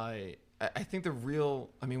Marquez, I think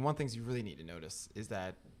one thing you really need to notice is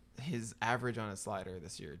that his average on his slider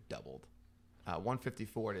this year doubled,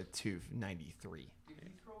 154 to 293. Did he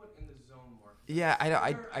throw it in Yeah,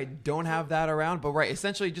 I don't have that around, but right.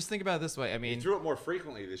 Essentially, just think about it this way. I He mean, threw it more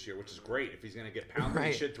frequently this year, which is great. If he's going to get pounded,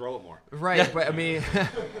 Right. he should throw it more. right, but I mean,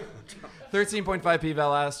 13.5 p-val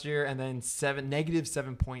last year, and then negative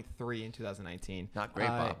 7.3 in 2019. Not great,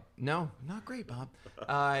 Bob. No, not great, Bob.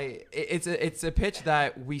 It's a pitch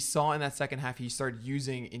that we saw in that second half. He started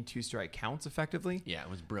using in 2-strike counts effectively. Yeah, it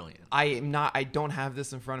was brilliant. I don't have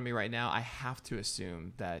this in front of me right now. I have to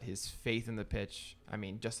assume that his faith in the pitch, I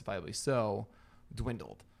mean, justifiably so,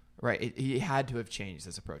 dwindled. Right. He had to have changed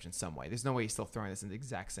his approach in some way. There's no way he's still throwing this in the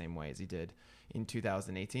exact same way as he did in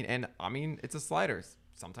 2018. And I mean, it's a slider.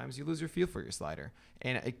 Sometimes you lose your feel for your slider.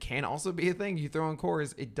 And it can also be a thing. You throw in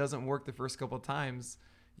Coors, it doesn't work the first couple of times.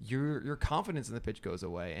 Your confidence in the pitch goes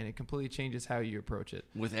away, and it completely changes how you approach it.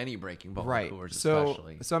 With any breaking ball, Right. Coors So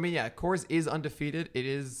especially. I mean, yeah, Coors is undefeated. It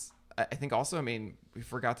is. I think also, I mean, we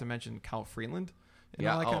forgot to mention Kyle Freeland and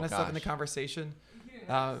Yeah, all that oh kind of stuff in the gosh. conversation. He didn't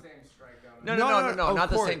have the same strikeout. No, No, not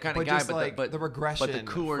the Coors, same kind of but guy, just like but the regression But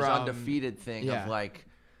the Coors from- undefeated thing yeah. of like,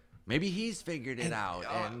 maybe he's figured it out.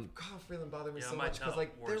 And Kyle Freeland bothered me Yeah, so my much because Tout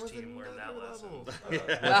like there Wars was team learned that another lesson. level.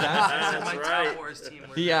 That's my right. Tout Wars team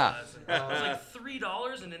learned Yeah. that lesson. It was like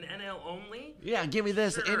 $3 and an NL only. yeah, give me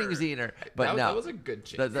this Sure. innings eater. But that, no, that was a good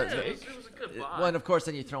change. The- Yeah, it was a good buy. well, and of course,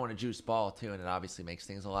 then you throw in a juice ball too, and it obviously makes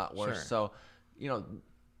things a lot worse. Sure. So,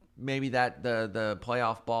 maybe that the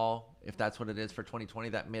playoff ball, if that's what it is for 2020,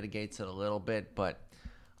 that mitigates it a little bit. But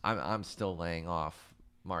I'm still laying off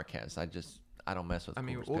Marquez. I don't mess with. I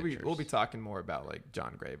mean, Coors we'll pitchers. be talking more about like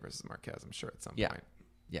John Gray versus Marquez, I'm sure, at some Yeah. point.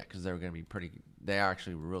 Yeah, because they're going to be pretty. They are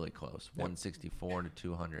actually really close, 164 to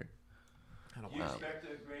 200. I don't You know. expect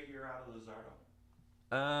a great year out of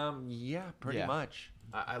Luzardo? Yeah, pretty Yeah. much.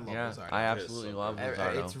 I love Yeah, Luzardo. I absolutely love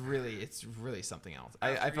Luzardo. It's really something else.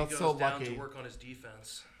 I After felt he so goes down lucky. to work on his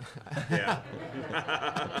defense. Yeah.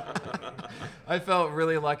 I felt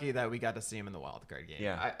really lucky that we got to see him in the wild card game.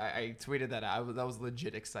 Yeah. I tweeted that. That was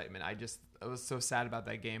legit excitement. I was so sad about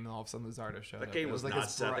that game, and all of a sudden Luzardo showed That up. game It was like not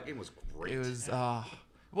his sad. bro- That game was great. It was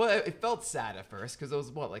well, it felt sad at first because it was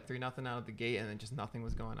like 3-0 out of the gate, and then just nothing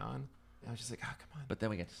was going on. And I was just like, oh, come on. But then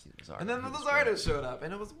we get to see Luzardo. And then He was Luzardo great. showed up,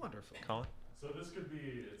 and it was wonderful. Colin? So this could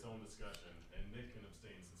be its own discussion, and Nick can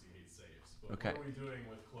abstain since he hates saves. But Okay. what are we doing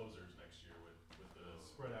with closers next year with the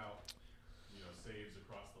spread out, saves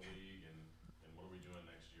across the league, and what are we doing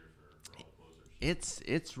next year for all the closers?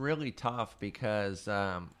 It's really tough because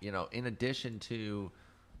in addition to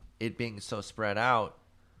it being so spread out,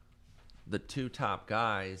 the two top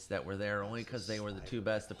guys that were there only because they were the two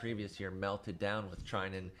best the previous year melted down with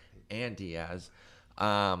Trinan and Diaz.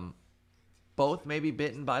 Both maybe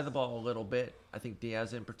bitten by the ball a little bit. I think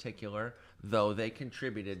Diaz in particular, though they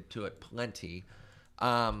contributed to it plenty.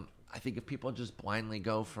 I think if people just blindly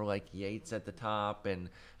go for like Yates at the top, and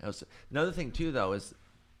another thing too though is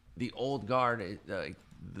the old guard,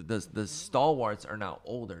 the stalwarts are now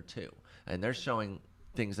older too, and they're showing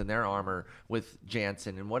things in their armor with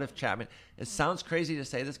Jansen. And what if Chapman? It sounds crazy to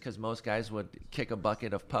say this because most guys would kick a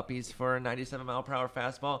bucket of puppies for a 97 mile per hour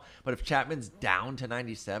fastball. But if Chapman's down to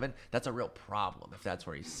 97, that's a real problem if that's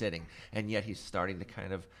where he's sitting. And yet he's starting to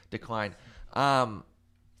kind of decline.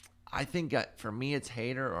 I think for me it's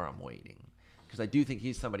Hader or I'm waiting because I do think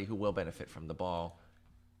he's somebody who will benefit from the ball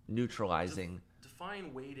neutralizing.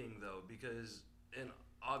 Define waiting though, because and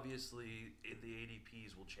obviously the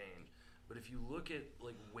ADPs will change. But if you look at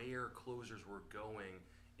like where closers were going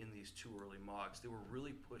in these two early mocks, they were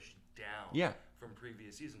really pushed down from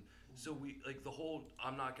previous season. So we like the whole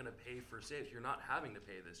I'm not going to pay for saves. You're not having to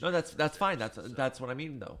pay this. No, year that's for fine. saves. That's what I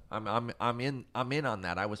mean though. I'm in on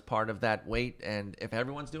that. I was part of that wait, and if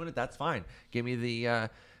everyone's doing it, that's fine. Give me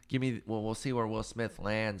well, we'll see where Will Smith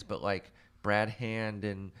lands, but like Brad Hand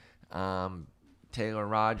and Taylor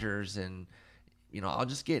Rogers and I'll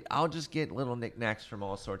just get little knickknacks from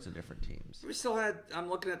all sorts of different teams. We still had. I'm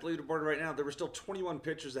looking at the leaderboard right now. There were still 21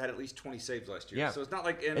 pitchers that had at least 20 saves last year. Yeah. So it's not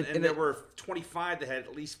like, And there were 25 that had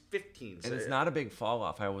at least 15. And it's not a big fall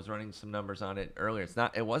off. I was running some numbers on it earlier.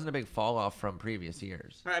 It wasn't a big fall off from previous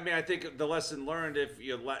years. I mean, I think the lesson learned in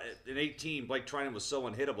 18, Blake Trinan was so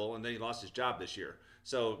unhittable, and then he lost his job this year.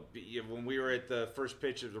 So when we were at the first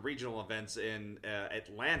pitch of the regional events in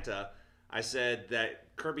Atlanta, I said that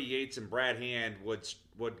Kirby Yates and Brad Hand would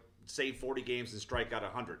save 40 games and strike out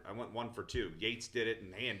 100. I went 1 for 2. Yates did it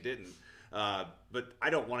and Hand didn't. But I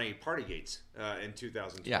don't want any party Yates in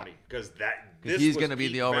 2020 because he's going to be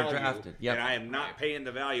peak the value, overdrafted. Yep. And I am not paying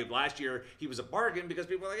the value. Last year he was a bargain because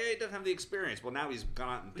people were like, hey, he doesn't have the experience. Well, now he's gone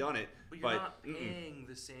out and done it. But you're not paying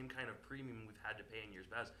the same kind of premium we've had to pay in years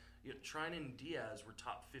past. Trinan and Diaz were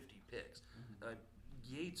top 50 picks.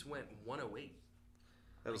 Yates went 108.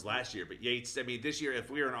 That was last year, but Yates. I mean, this year,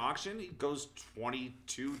 if we were in auction, it goes $22,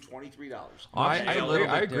 $23. I Auction's a little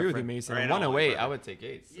bit agree with you, different. Mason. Right, 108, right. I would take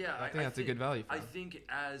Yates. Yeah, I think that's a good value for I him. think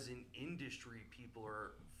as an industry, people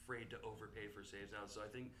are afraid to overpay for saves now, so I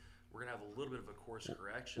think we're gonna have a little bit of a course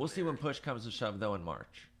correction. We'll see there. when push comes to shove, though, in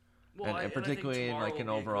March. Well, and I think particularly in tomorrow like an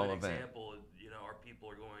will be a overall good event. Example, our people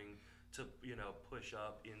are going to push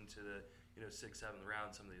up into the 6th, 7th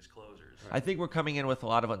round. Some of these closers. I think we're coming in with a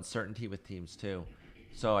lot of uncertainty with teams too,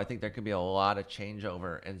 so I think there could be a lot of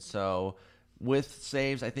changeover. And so with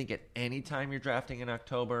saves, I think at any time you're drafting in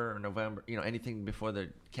October or November, anything before the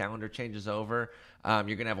calendar changes over,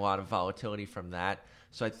 you're gonna have a lot of volatility from that.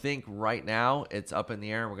 So I think right now it's up in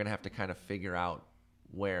the air. We're gonna have to kind of figure out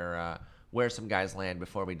where some guys land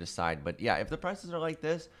before we decide. But yeah, if the prices are like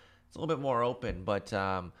this, it's a little bit more open. But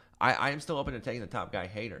I am still open to taking the top guy,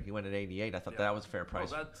 Hader. He went at 88. I thought that was a fair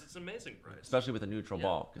price, It's an amazing price. especially with a neutral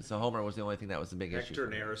ball, because the homer was the only thing that was the big issue. Hector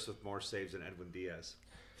for me. Neris with more saves than Edwin Diaz.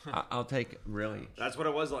 I'll take really. That's what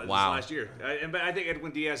it was this Wow. last year. But I think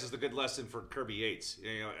Edwin Diaz is the good lesson for Kirby Yates.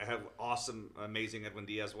 How awesome, amazing Edwin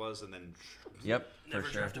Diaz was, and then Yep, for Never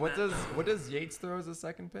sure. drafted What does Yates throw as a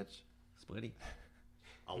second pitch? Splitty,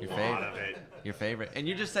 a Your lot favorite. of it. your favorite, and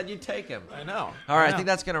you just said you'd take him. I know. All right, I know. think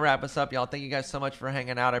that's gonna wrap us up, y'all. Thank you guys so much for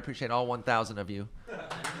hanging out. I appreciate all 1,000 of you.